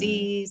Mm-hmm.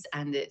 disease,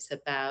 and it's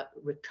about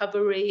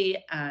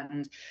recovery,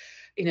 and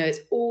it's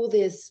all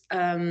this.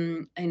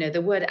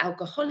 The word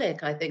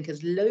alcoholic, I think,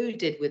 is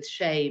loaded with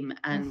shame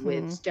and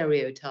with Mm-hmm.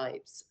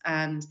 stereotypes,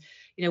 and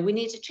we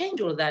need to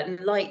change all of that.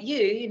 And like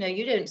you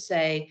don't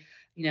say,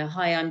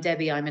 hi, I'm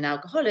Debbie, I'm an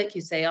alcoholic.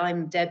 You say,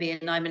 I'm Debbie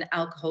and I'm an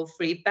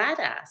alcohol-free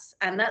badass.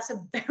 And that's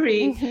a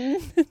very Mm-hmm.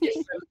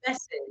 different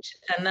message.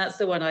 And that's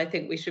the one I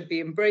think we should be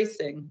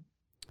embracing.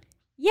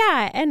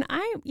 Yeah, and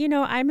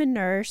I'm a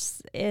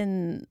nurse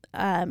in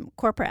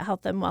corporate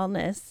health and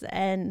wellness,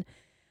 and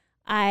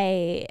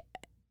I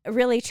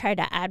really try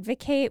to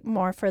advocate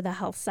more for the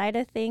health side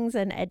of things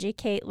and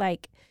educate.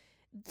 Like,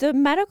 the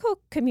medical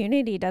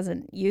community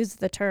doesn't use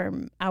the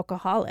term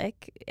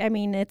alcoholic. I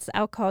mean, it's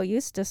alcohol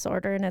use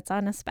disorder, and it's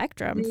on a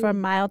spectrum from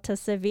Mm. mild to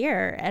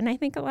severe. And I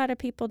think a lot of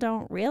people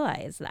don't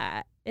realize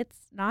that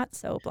it's not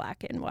so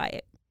black and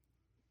white.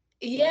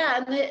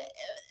 Yeah, and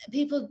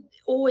people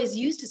always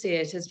used to see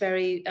it as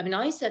very, I mean,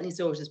 I certainly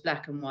saw it as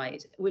black and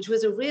white, which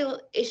was a real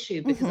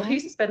issue, because I Mm-hmm.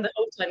 used to spend the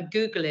whole time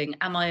Googling,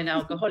 am I an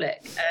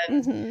alcoholic?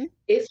 And Mm-hmm.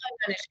 if I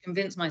managed to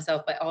convince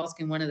myself by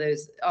answering one of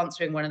those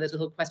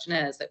little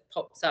questionnaires that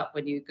pops up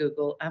when you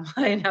Google, am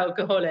I an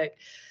alcoholic?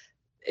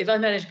 If I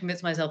managed to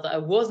convince myself that I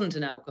wasn't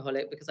an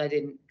alcoholic because I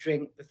didn't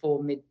drink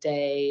before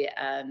midday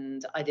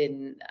and I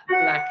didn't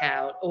black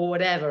out or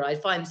whatever,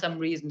 I'd find some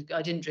reason.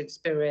 I didn't drink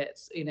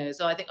spirits,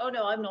 so I think, oh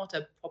no, I'm not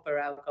a proper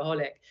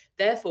alcoholic,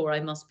 therefore I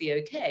must be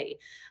okay.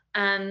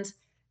 And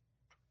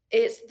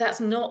that's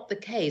not the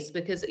case,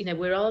 because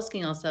we're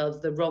asking ourselves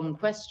the wrong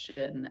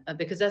question,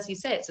 because, as you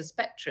say, it's a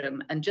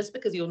spectrum, and just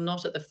because you're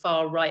not at the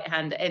far right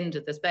hand end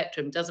of the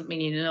spectrum doesn't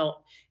mean you're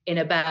not in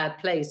a bad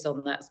place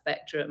on that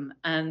spectrum.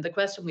 And the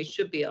question we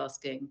should be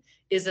asking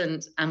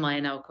isn't, am I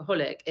an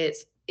alcoholic?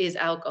 It's, is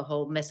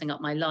alcohol messing up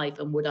my life,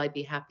 and would I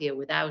be happier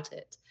without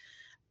it?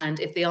 And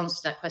if the answer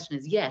to that question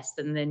is yes,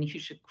 then you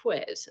should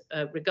quit,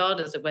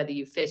 regardless of whether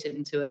you fit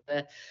into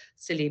a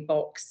silly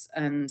box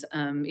and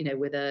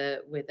with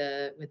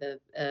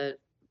a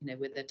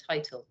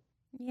title.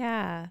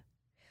 Yeah.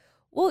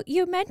 Well,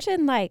 you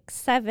mentioned like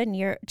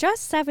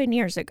just 7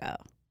 years ago,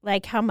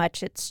 like how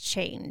much it's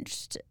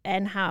changed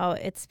and how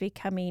it's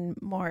becoming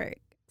more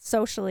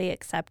socially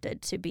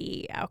accepted to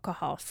be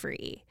alcohol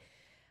free.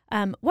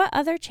 What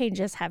other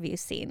changes have you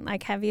seen?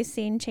 Like, have you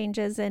seen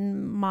changes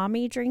in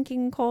mommy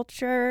drinking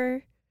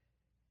culture?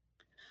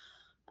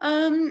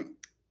 Um,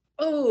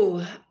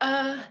 oh,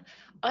 I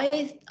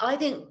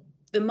think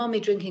the mummy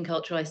drinking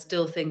culture, I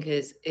still think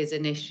is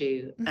an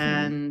issue, Mm-hmm.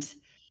 and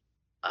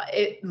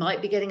it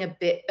might be getting a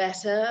bit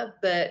better,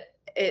 but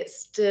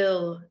it's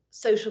still,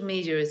 social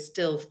media is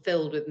still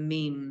filled with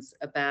memes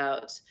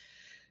about,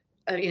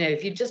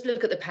 if you just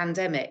look at the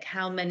pandemic,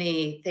 how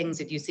many things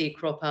did you see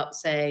crop up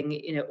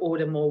saying,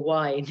 order more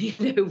wine,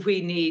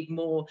 we need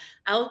more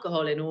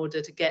alcohol in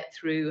order to get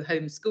through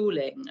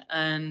homeschooling.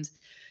 And,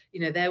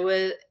 there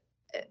were,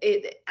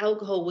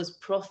 alcohol was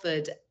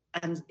proffered,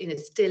 and,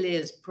 still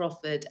is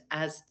proffered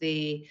as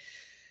the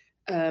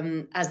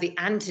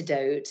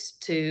antidote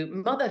to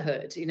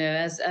motherhood,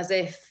 as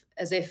if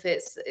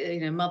it's,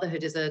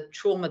 motherhood is a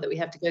trauma that we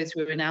have to go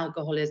through, and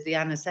alcohol is the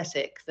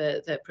anesthetic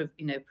that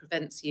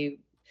prevents you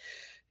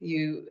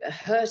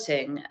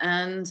hurting.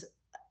 And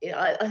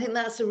I think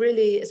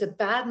it's a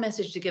bad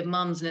message to give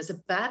mums, and it's a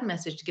bad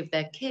message to give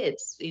their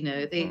kids.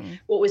 Mm-hmm.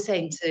 What we're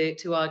saying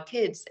to our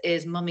kids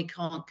is, mummy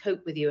can't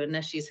cope with you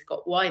unless she's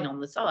got wine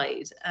on the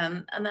side.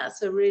 And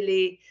that's a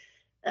really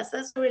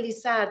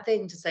sad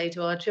thing to say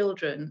to our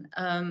children.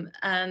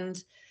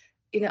 And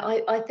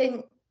I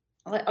think,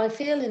 I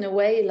feel in a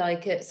way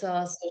like it's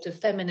our sort of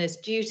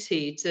feminist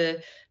duty to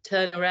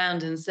turn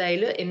around and say,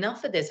 look,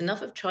 enough of this,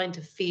 enough of trying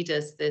to feed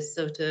us this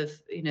sort of,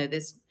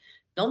 this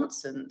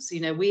nonsense.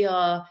 We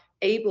are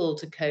able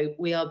to cope,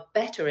 we are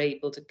better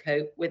able to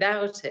cope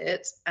without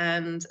it.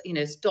 And,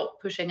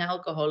 stop pushing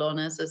alcohol on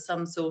us as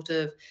some sort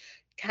of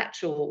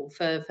catch-all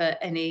for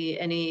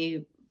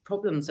any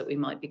problems that we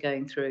might be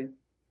going through.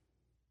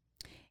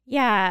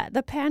 Yeah,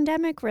 the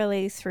pandemic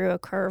really threw a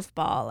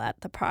curveball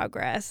at the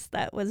progress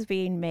that was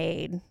being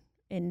made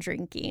in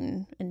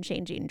drinking and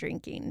changing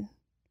drinking.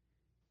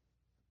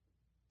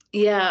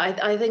 Yeah,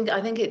 I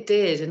think it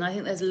did, and I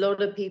think there's a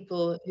lot of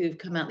people who've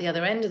come out the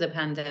other end of the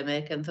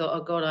pandemic and thought,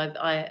 "Oh God, I'm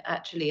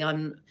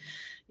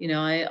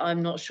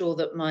not sure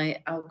that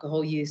my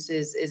alcohol use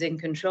is in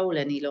control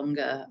any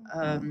longer."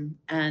 Mm-hmm.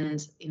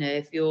 And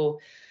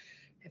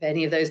if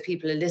any of those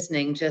people are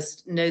listening,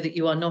 just know that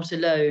you are not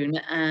alone,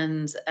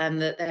 and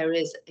that there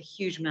is a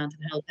huge amount of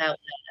help out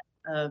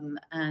there,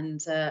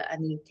 and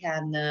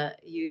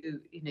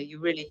you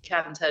really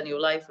can turn your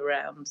life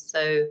around.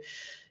 So,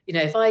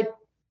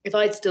 if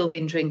I'd still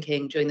been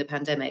drinking during the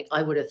pandemic,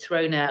 I would have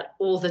thrown out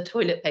all the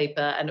toilet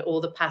paper and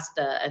all the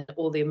pasta and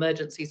all the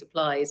emergency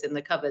supplies in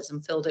the cupboards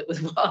and filled it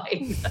with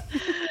wine.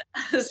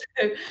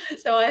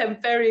 So I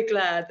am very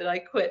glad that I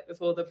quit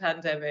before the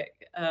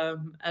pandemic,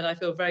 and I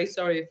feel very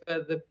sorry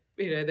for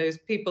those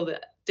people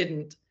that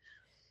didn't.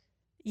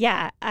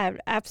 Yeah,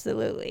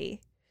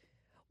 absolutely.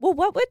 Well,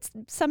 what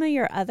would some of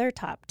your other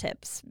top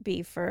tips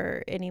be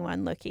for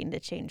anyone looking to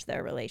change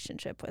their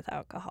relationship with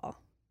alcohol?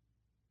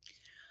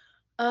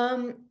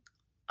 Um,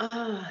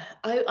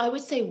 I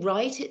would say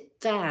write it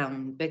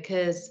down,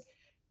 because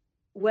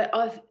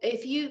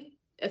if you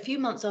a few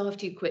months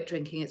after you quit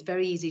drinking, it's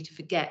very easy to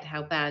forget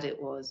how bad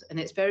it was, and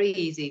it's very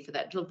easy for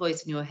that little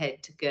voice in your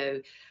head to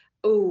go,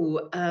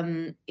 "Oh,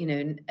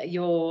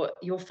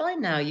 you're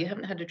fine now. You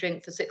haven't had a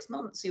drink for 6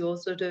 months. You're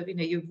sort of,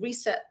 you've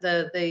reset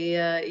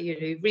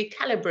you've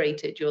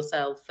recalibrated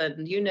yourself,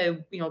 and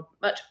you're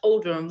much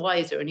older and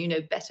wiser, and you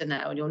know better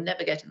now, and you'll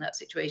never get in that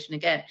situation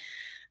again.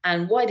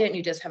 And why don't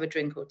you just have a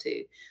drink or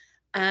two?"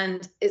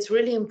 And it's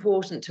really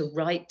important to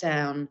write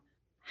down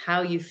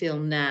how you feel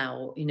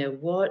now.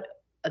 What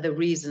are the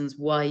reasons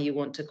why you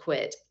want to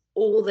quit?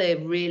 All the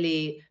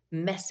really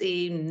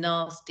messy,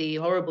 nasty,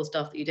 horrible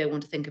stuff that you don't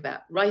want to think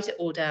about. Write it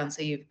all down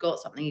so you've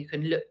got something you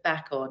can look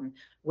back on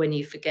when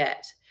you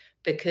forget,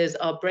 because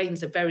our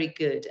brains are very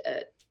good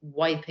at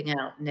wiping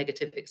out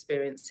negative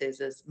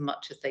experiences as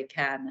much as they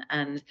can.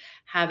 And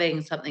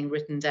having something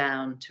written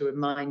down to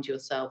remind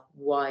yourself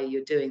why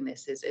you're doing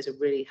this is a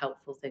really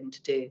helpful thing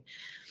to do.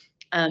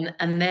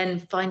 And then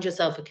find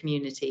yourself a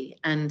community.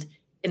 And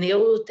in the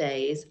old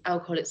days,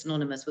 Alcoholics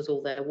Anonymous was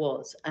all there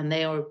was. And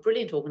they are a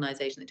brilliant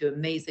organization that do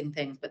amazing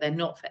things, but they're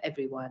not for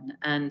everyone.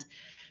 And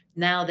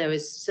now there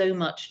is so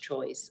much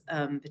choice,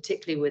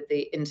 particularly with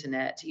the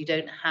internet. You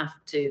don't have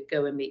to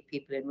go and meet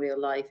people in real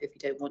life if you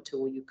don't want to,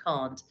 or you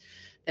can't.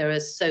 there are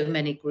so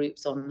many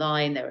groups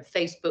online. There are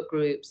Facebook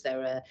groups.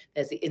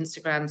 There's the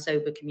Instagram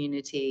sober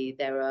community.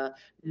 There are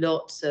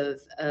lots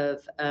of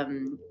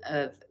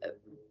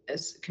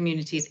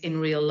communities in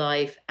real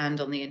life and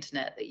on the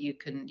internet that you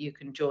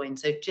can join.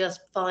 So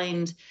just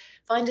find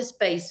a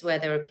space where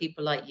there are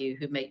people like you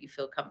who make you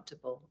feel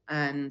comfortable,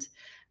 and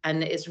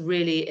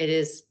it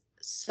is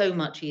so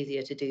much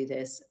easier to do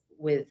this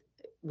with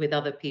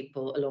other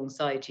people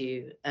alongside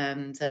you.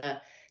 And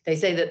they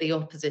say that the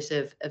opposite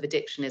of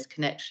addiction is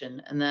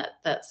connection, and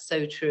that's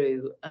so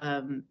true.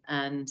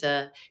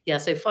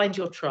 So find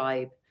your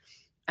tribe,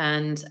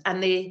 and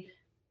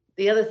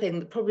the other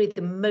thing, probably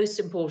the most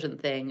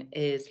important thing,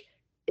 is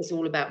it's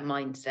all about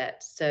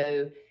mindset.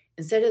 So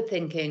instead of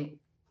thinking,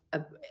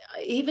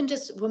 even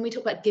just when we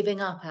talk about giving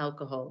up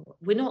alcohol,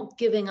 we're not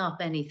giving up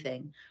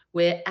anything.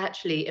 We're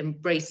actually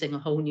embracing a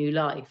whole new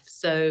life.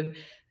 So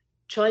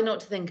try not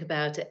to think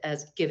about it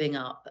as giving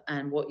up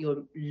and what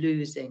you're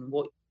losing,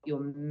 what you're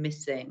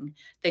missing.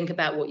 Think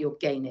about what you're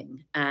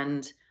gaining.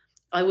 And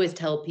I always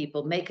tell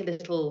people, make a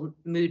little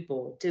mood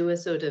board, do a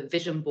sort of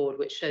vision board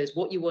which shows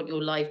what you want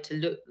your life to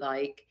look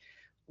like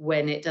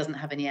when it doesn't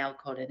have any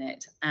alcohol in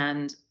it,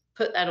 and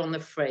put that on the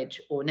fridge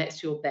or next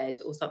to your bed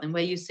or something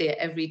where you see it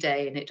every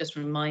day, and it just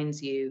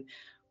reminds you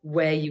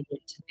where you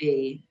want to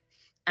be.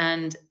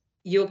 And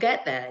you'll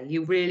get there.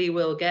 You really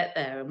will get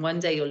there. And one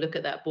day you'll look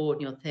at that board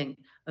and you'll think,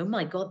 oh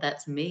my God,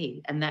 that's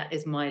me. And that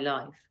is my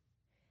life.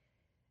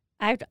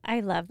 I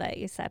love that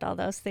you said all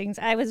those things.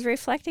 I was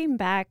reflecting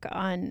back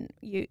on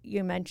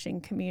you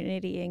mentioned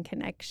community and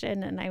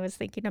connection, and I was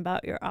thinking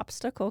about your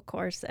obstacle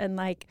course, and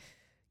like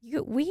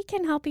we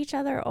can help each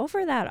other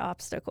over that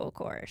obstacle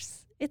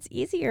course. It's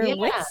easier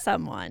with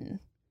someone.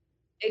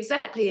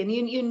 Exactly. And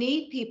you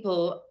need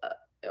people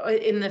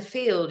in the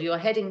field you're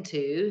heading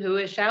to who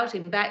are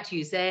shouting back to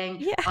you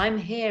saying, I'm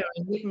here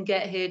and you can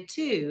get here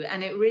too.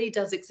 And it really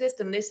does exist.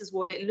 And this is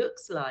what it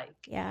looks like.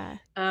 Yeah.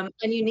 And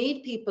you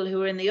need people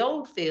who are in the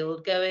old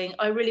field going,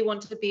 I really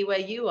want to be where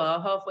you are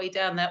halfway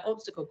down that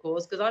obstacle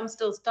course, because I'm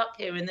still stuck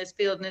here in this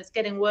field and it's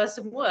getting worse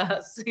and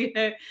worse,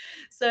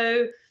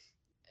 So,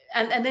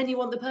 and then you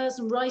want the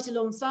person right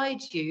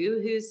alongside you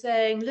who's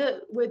saying,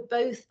 look, we're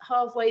both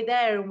halfway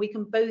there and we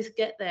can both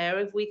get there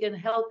if we can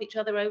help each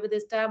other over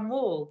this damn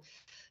wall.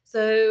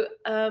 So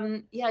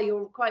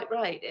you're quite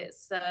right.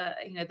 It's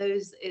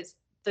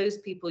those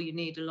people you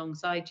need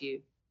alongside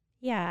you.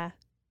 Yeah,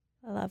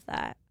 I love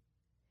that.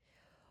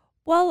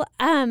 Well,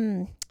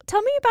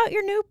 tell me about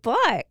your new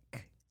book.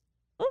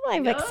 Oh,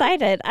 I'm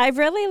excited. I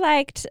really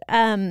liked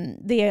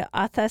the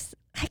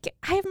I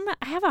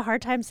have a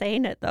hard time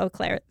saying it though,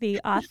 Claire. The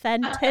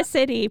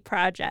Authenticity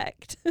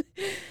Project.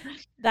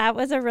 That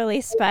was a really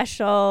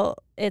special.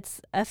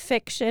 It's a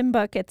fiction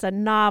book. It's a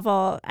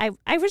novel. I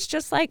was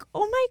just like,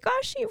 oh my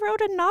gosh, she wrote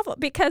a novel,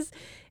 because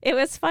it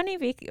was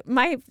funny.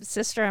 My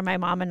sister and my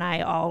mom and I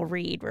all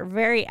read. We're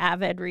very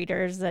avid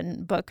readers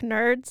and book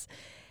nerds.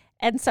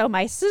 And so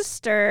my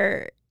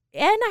sister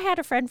and I had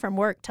a friend from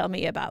work tell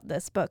me about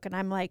this book, and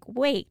I'm like,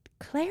 wait,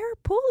 Claire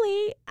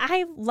Pooley,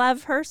 I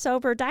love her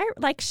sober diary.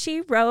 Like,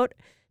 she wrote,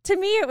 to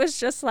me, it was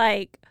just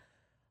like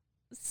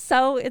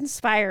so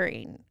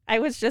inspiring. I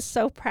was just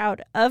so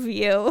proud of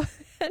you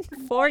and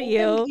for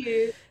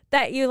you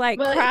that you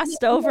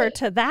crossed over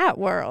to that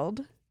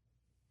world.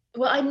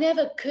 Well, I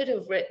never could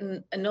have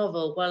written a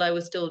novel while I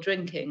was still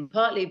drinking,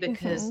 partly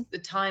because the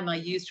time I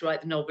used to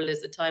write the novel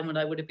is the time when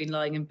I would have been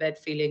lying in bed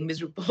feeling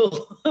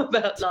miserable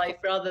about life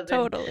rather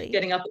than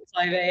getting up at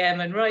 5 a.m.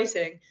 and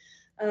writing.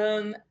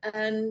 And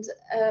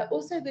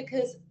also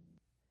because,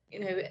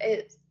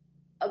 I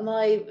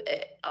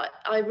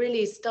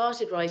really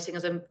started writing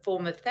as a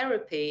form of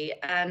therapy,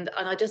 and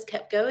I just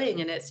kept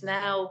going, and it's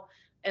now,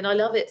 and I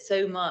love it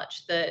so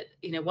much that,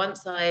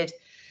 once I'd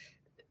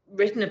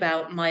written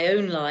about my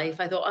own life,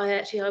 I thought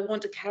I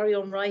want to carry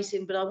on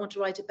writing, but I want to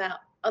write about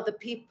other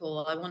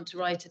people. I want to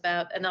write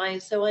about,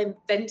 so I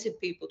invented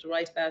people to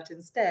write about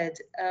instead.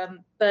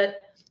 But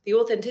the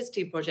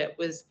Authenticity Project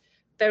was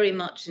very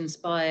much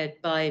inspired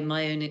by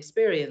my own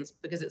experience,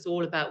 because it's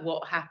all about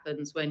what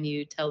happens when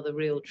you tell the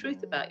real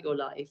truth about your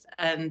life.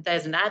 And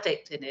there's an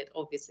addict in it,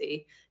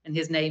 obviously, and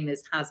his name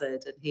is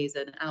Hazard, and he's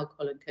an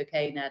alcohol and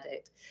cocaine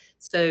addict.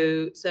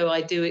 So I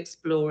do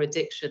explore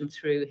addiction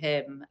through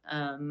him,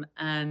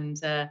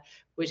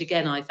 which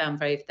again I found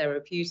very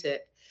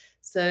therapeutic.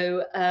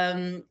 So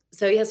I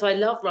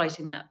love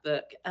writing that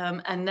book,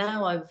 and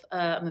now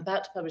I'm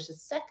about to publish a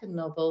second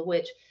novel,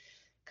 which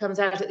comes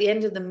out at the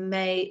end of the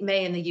May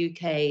in the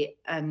UK,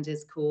 and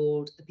is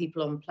called The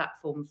People on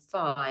Platform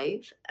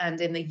 5. And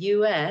in the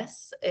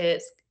US,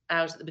 it's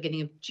out at the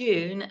beginning of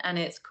June, and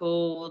it's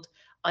called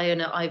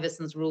Iona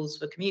Iverson's Rules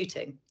for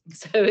Commuting.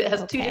 So it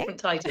has two different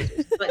titles, which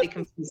is slightly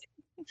confusing.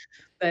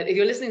 But if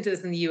you're listening to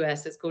this in the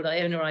US, it's called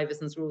Iona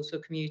Iverson's Rules for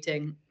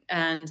Commuting.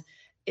 And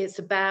it's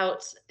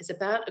about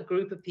a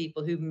group of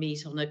people who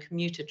meet on a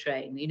commuter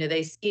train.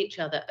 They see each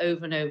other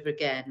over and over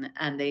again,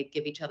 and they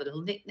give each other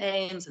little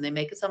nicknames, and they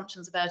make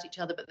assumptions about each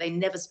other, but they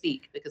never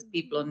speak, because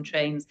people on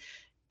trains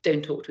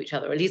don't talk to each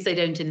other. At least they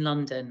don't in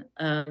London,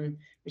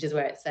 which is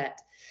where it's set.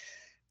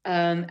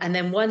 And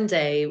then one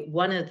day,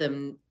 one of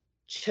them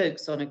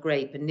chokes on a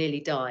grape and nearly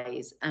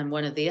dies, and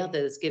one of the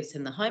others gives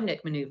him the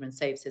Heimlich maneuver and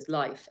saves his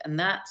life. And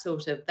that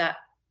sort of that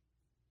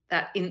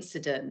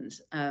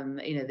incident,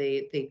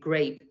 the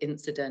grape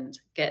incident,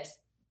 gets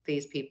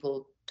these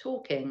people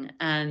talking,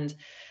 and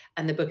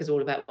the book is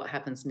all about what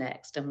happens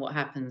next and what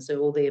happens. So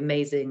all the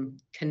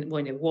amazing,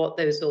 what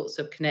those sorts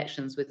of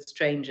connections with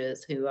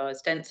strangers who are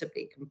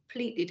ostensibly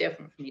completely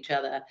different from each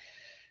other,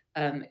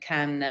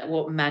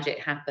 what magic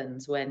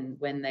happens when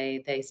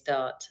they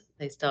start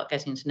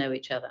getting to know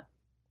each other.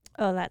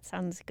 Oh, that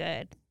sounds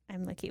good.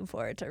 I'm looking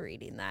forward to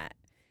reading that.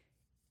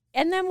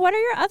 And then what are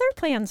your other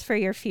plans for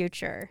your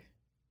future?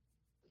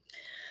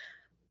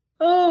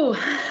 Oh,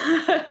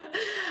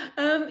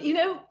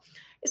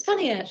 it's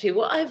funny actually.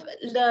 What I've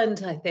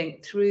learned, I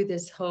think, through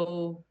this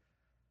whole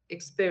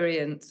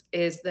experience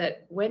is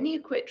that when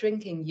you quit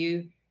drinking,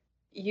 you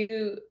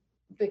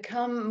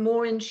become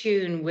more in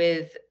tune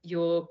with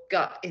your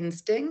gut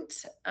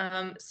instinct.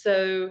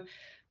 So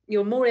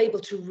you're more able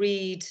to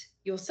read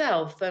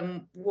yourself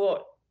and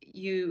what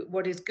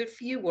is good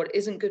for you, what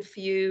isn't good for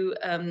you,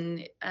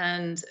 and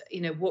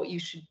what you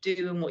should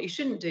do and what you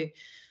shouldn't do.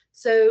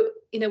 So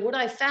what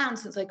I found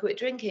since I quit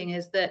drinking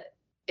is that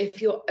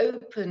if you're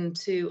open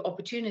to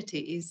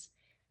opportunities,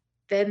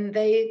 then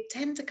they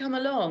tend to come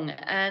along.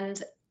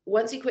 And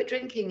once you quit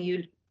drinking,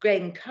 you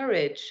gain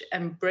courage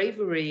and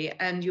bravery,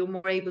 and you're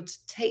more able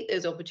to take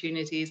those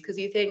opportunities because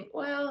you think,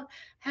 well,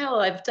 hell,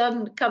 I've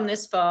come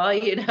this far,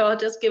 I'll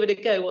just give it a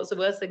go. What's the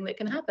worst thing that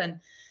can happen?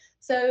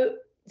 So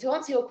to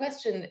answer your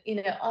question,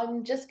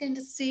 I'm just going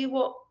to see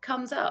what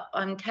comes up.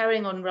 I'm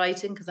carrying on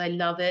writing because I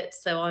love it.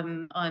 So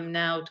I'm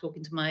now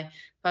talking to my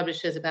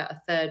publishers about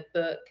a third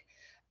book.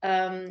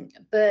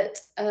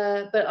 But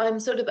I'm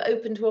sort of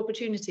open to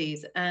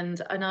opportunities, and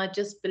I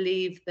just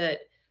believe that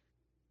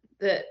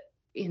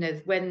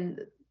when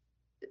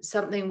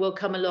something will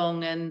come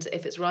along, and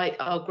if it's right,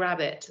 I'll grab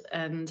it,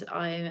 and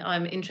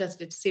I'm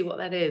interested to see what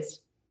that is.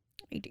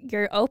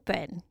 You're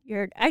open.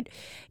 I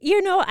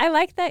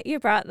like that you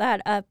brought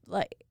that up.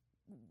 Like,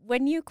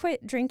 when you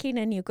quit drinking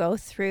and you go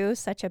through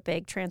such a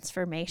big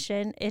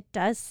transformation, it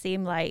does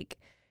seem like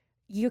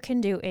you can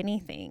do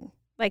anything.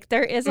 Like,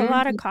 there is a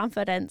lot of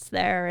confidence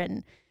there,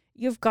 and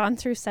you've gone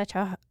through such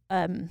a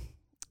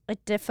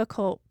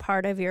difficult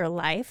part of your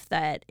life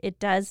that it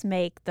does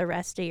make the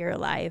rest of your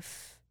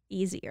life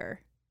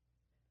easier.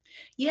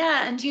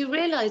 Yeah, and you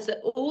realize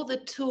that all the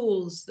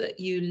tools that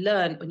you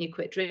learned when you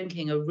quit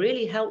drinking are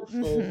really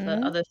helpful for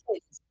other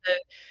things. So,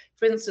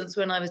 for instance,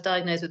 when I was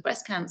diagnosed with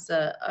breast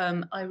cancer,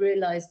 I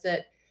realized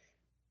that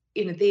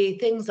the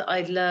things that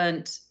I'd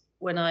learned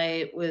when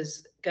I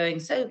was going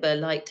sober,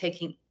 like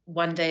taking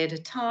one day at a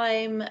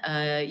time,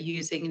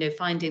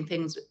 finding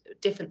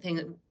different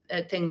things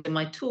in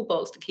my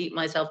toolbox to keep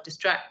myself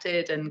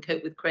distracted and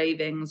cope with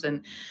cravings,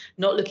 and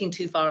not looking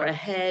too far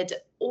ahead.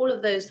 All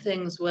of those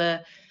things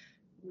were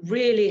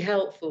really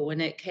helpful when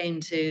it came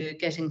to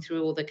getting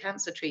through all the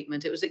cancer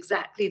treatment. It was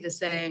exactly the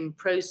same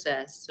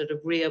process, sort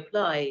of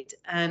reapplied.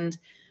 And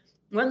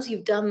once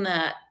you've done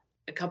that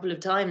a couple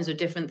of times with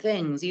different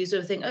things, you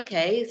sort of think,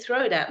 okay,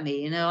 throw it at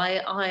me.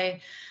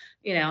 I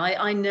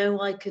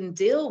know I can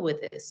deal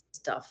with this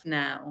stuff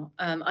now.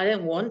 I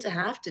don't want to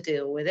have to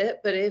deal with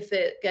it, but if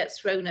it gets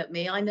thrown at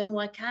me, I know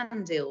I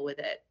can deal with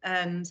it.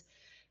 And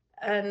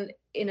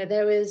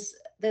there's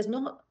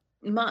not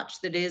much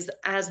that is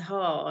as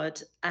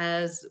hard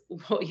as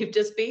what you've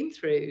just been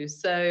through.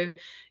 So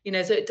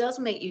it does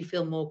make you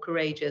feel more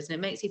courageous, and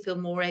it makes you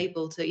feel more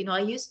able to. I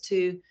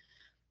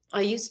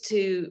used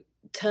to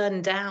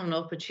turn down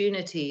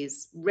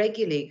opportunities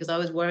regularly because I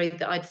was worried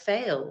that I'd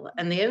fail.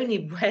 And the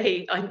only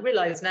way, I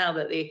realize now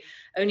that the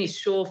only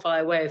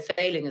surefire way of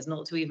failing is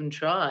not to even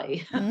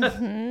try.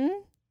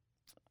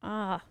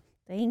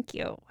 Thank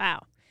you.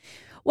 Wow.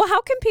 Well,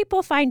 how can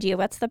people find you?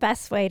 What's the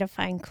best way to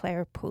find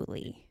Claire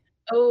Pooley?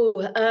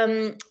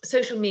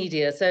 Social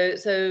media. So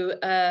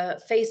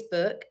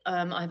Facebook.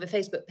 I have a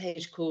Facebook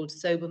page called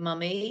Sober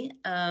Mummy,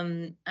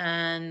 and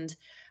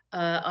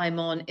I'm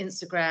on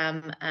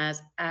Instagram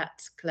as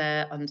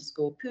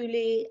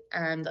 @Claire_Pooley,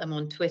 and I'm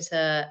on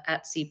Twitter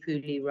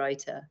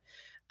 @CPooleyWriter.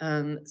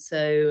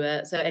 So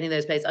any of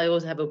those places. I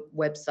also have a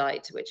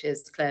website which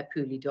is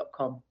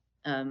clairepooley.com,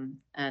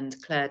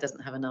 and Claire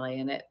doesn't have an I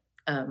in it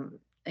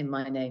in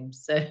my name.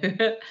 So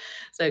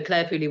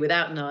Claire Pooley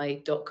without an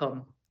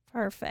I.com.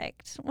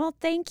 Perfect. Well,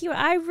 thank you.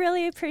 I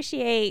really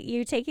appreciate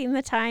you taking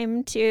the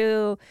time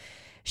to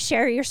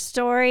share your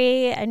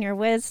story and your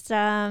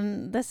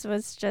wisdom. This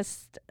was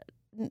just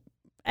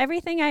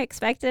everything I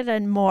expected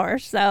and more.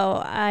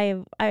 So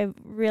I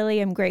really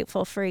am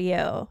grateful for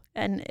you,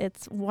 and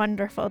it's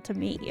wonderful to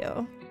meet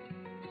you.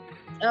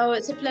 Oh,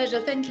 it's a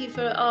pleasure. Thank you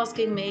for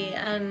asking me,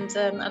 and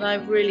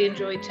I've really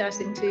enjoyed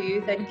chatting to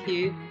you. Thank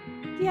you.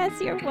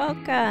 Yes, you're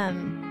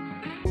welcome.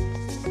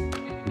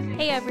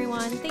 Hey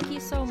everyone, thank you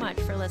so much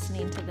for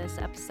listening to this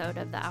episode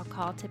of the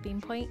Alcohol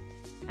Tipping Point.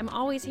 I'm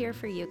always here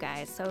for you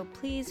guys, so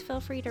please feel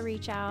free to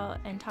reach out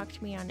and talk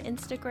to me on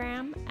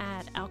Instagram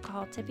at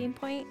Alcohol Tipping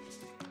Point,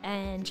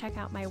 and check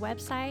out my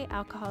website,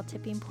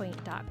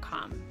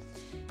 alcoholtippingpoint.com.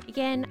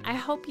 Again, I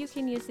hope you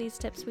can use these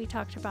tips we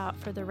talked about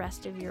for the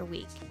rest of your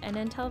week. And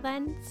until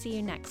then, see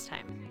you next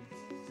time.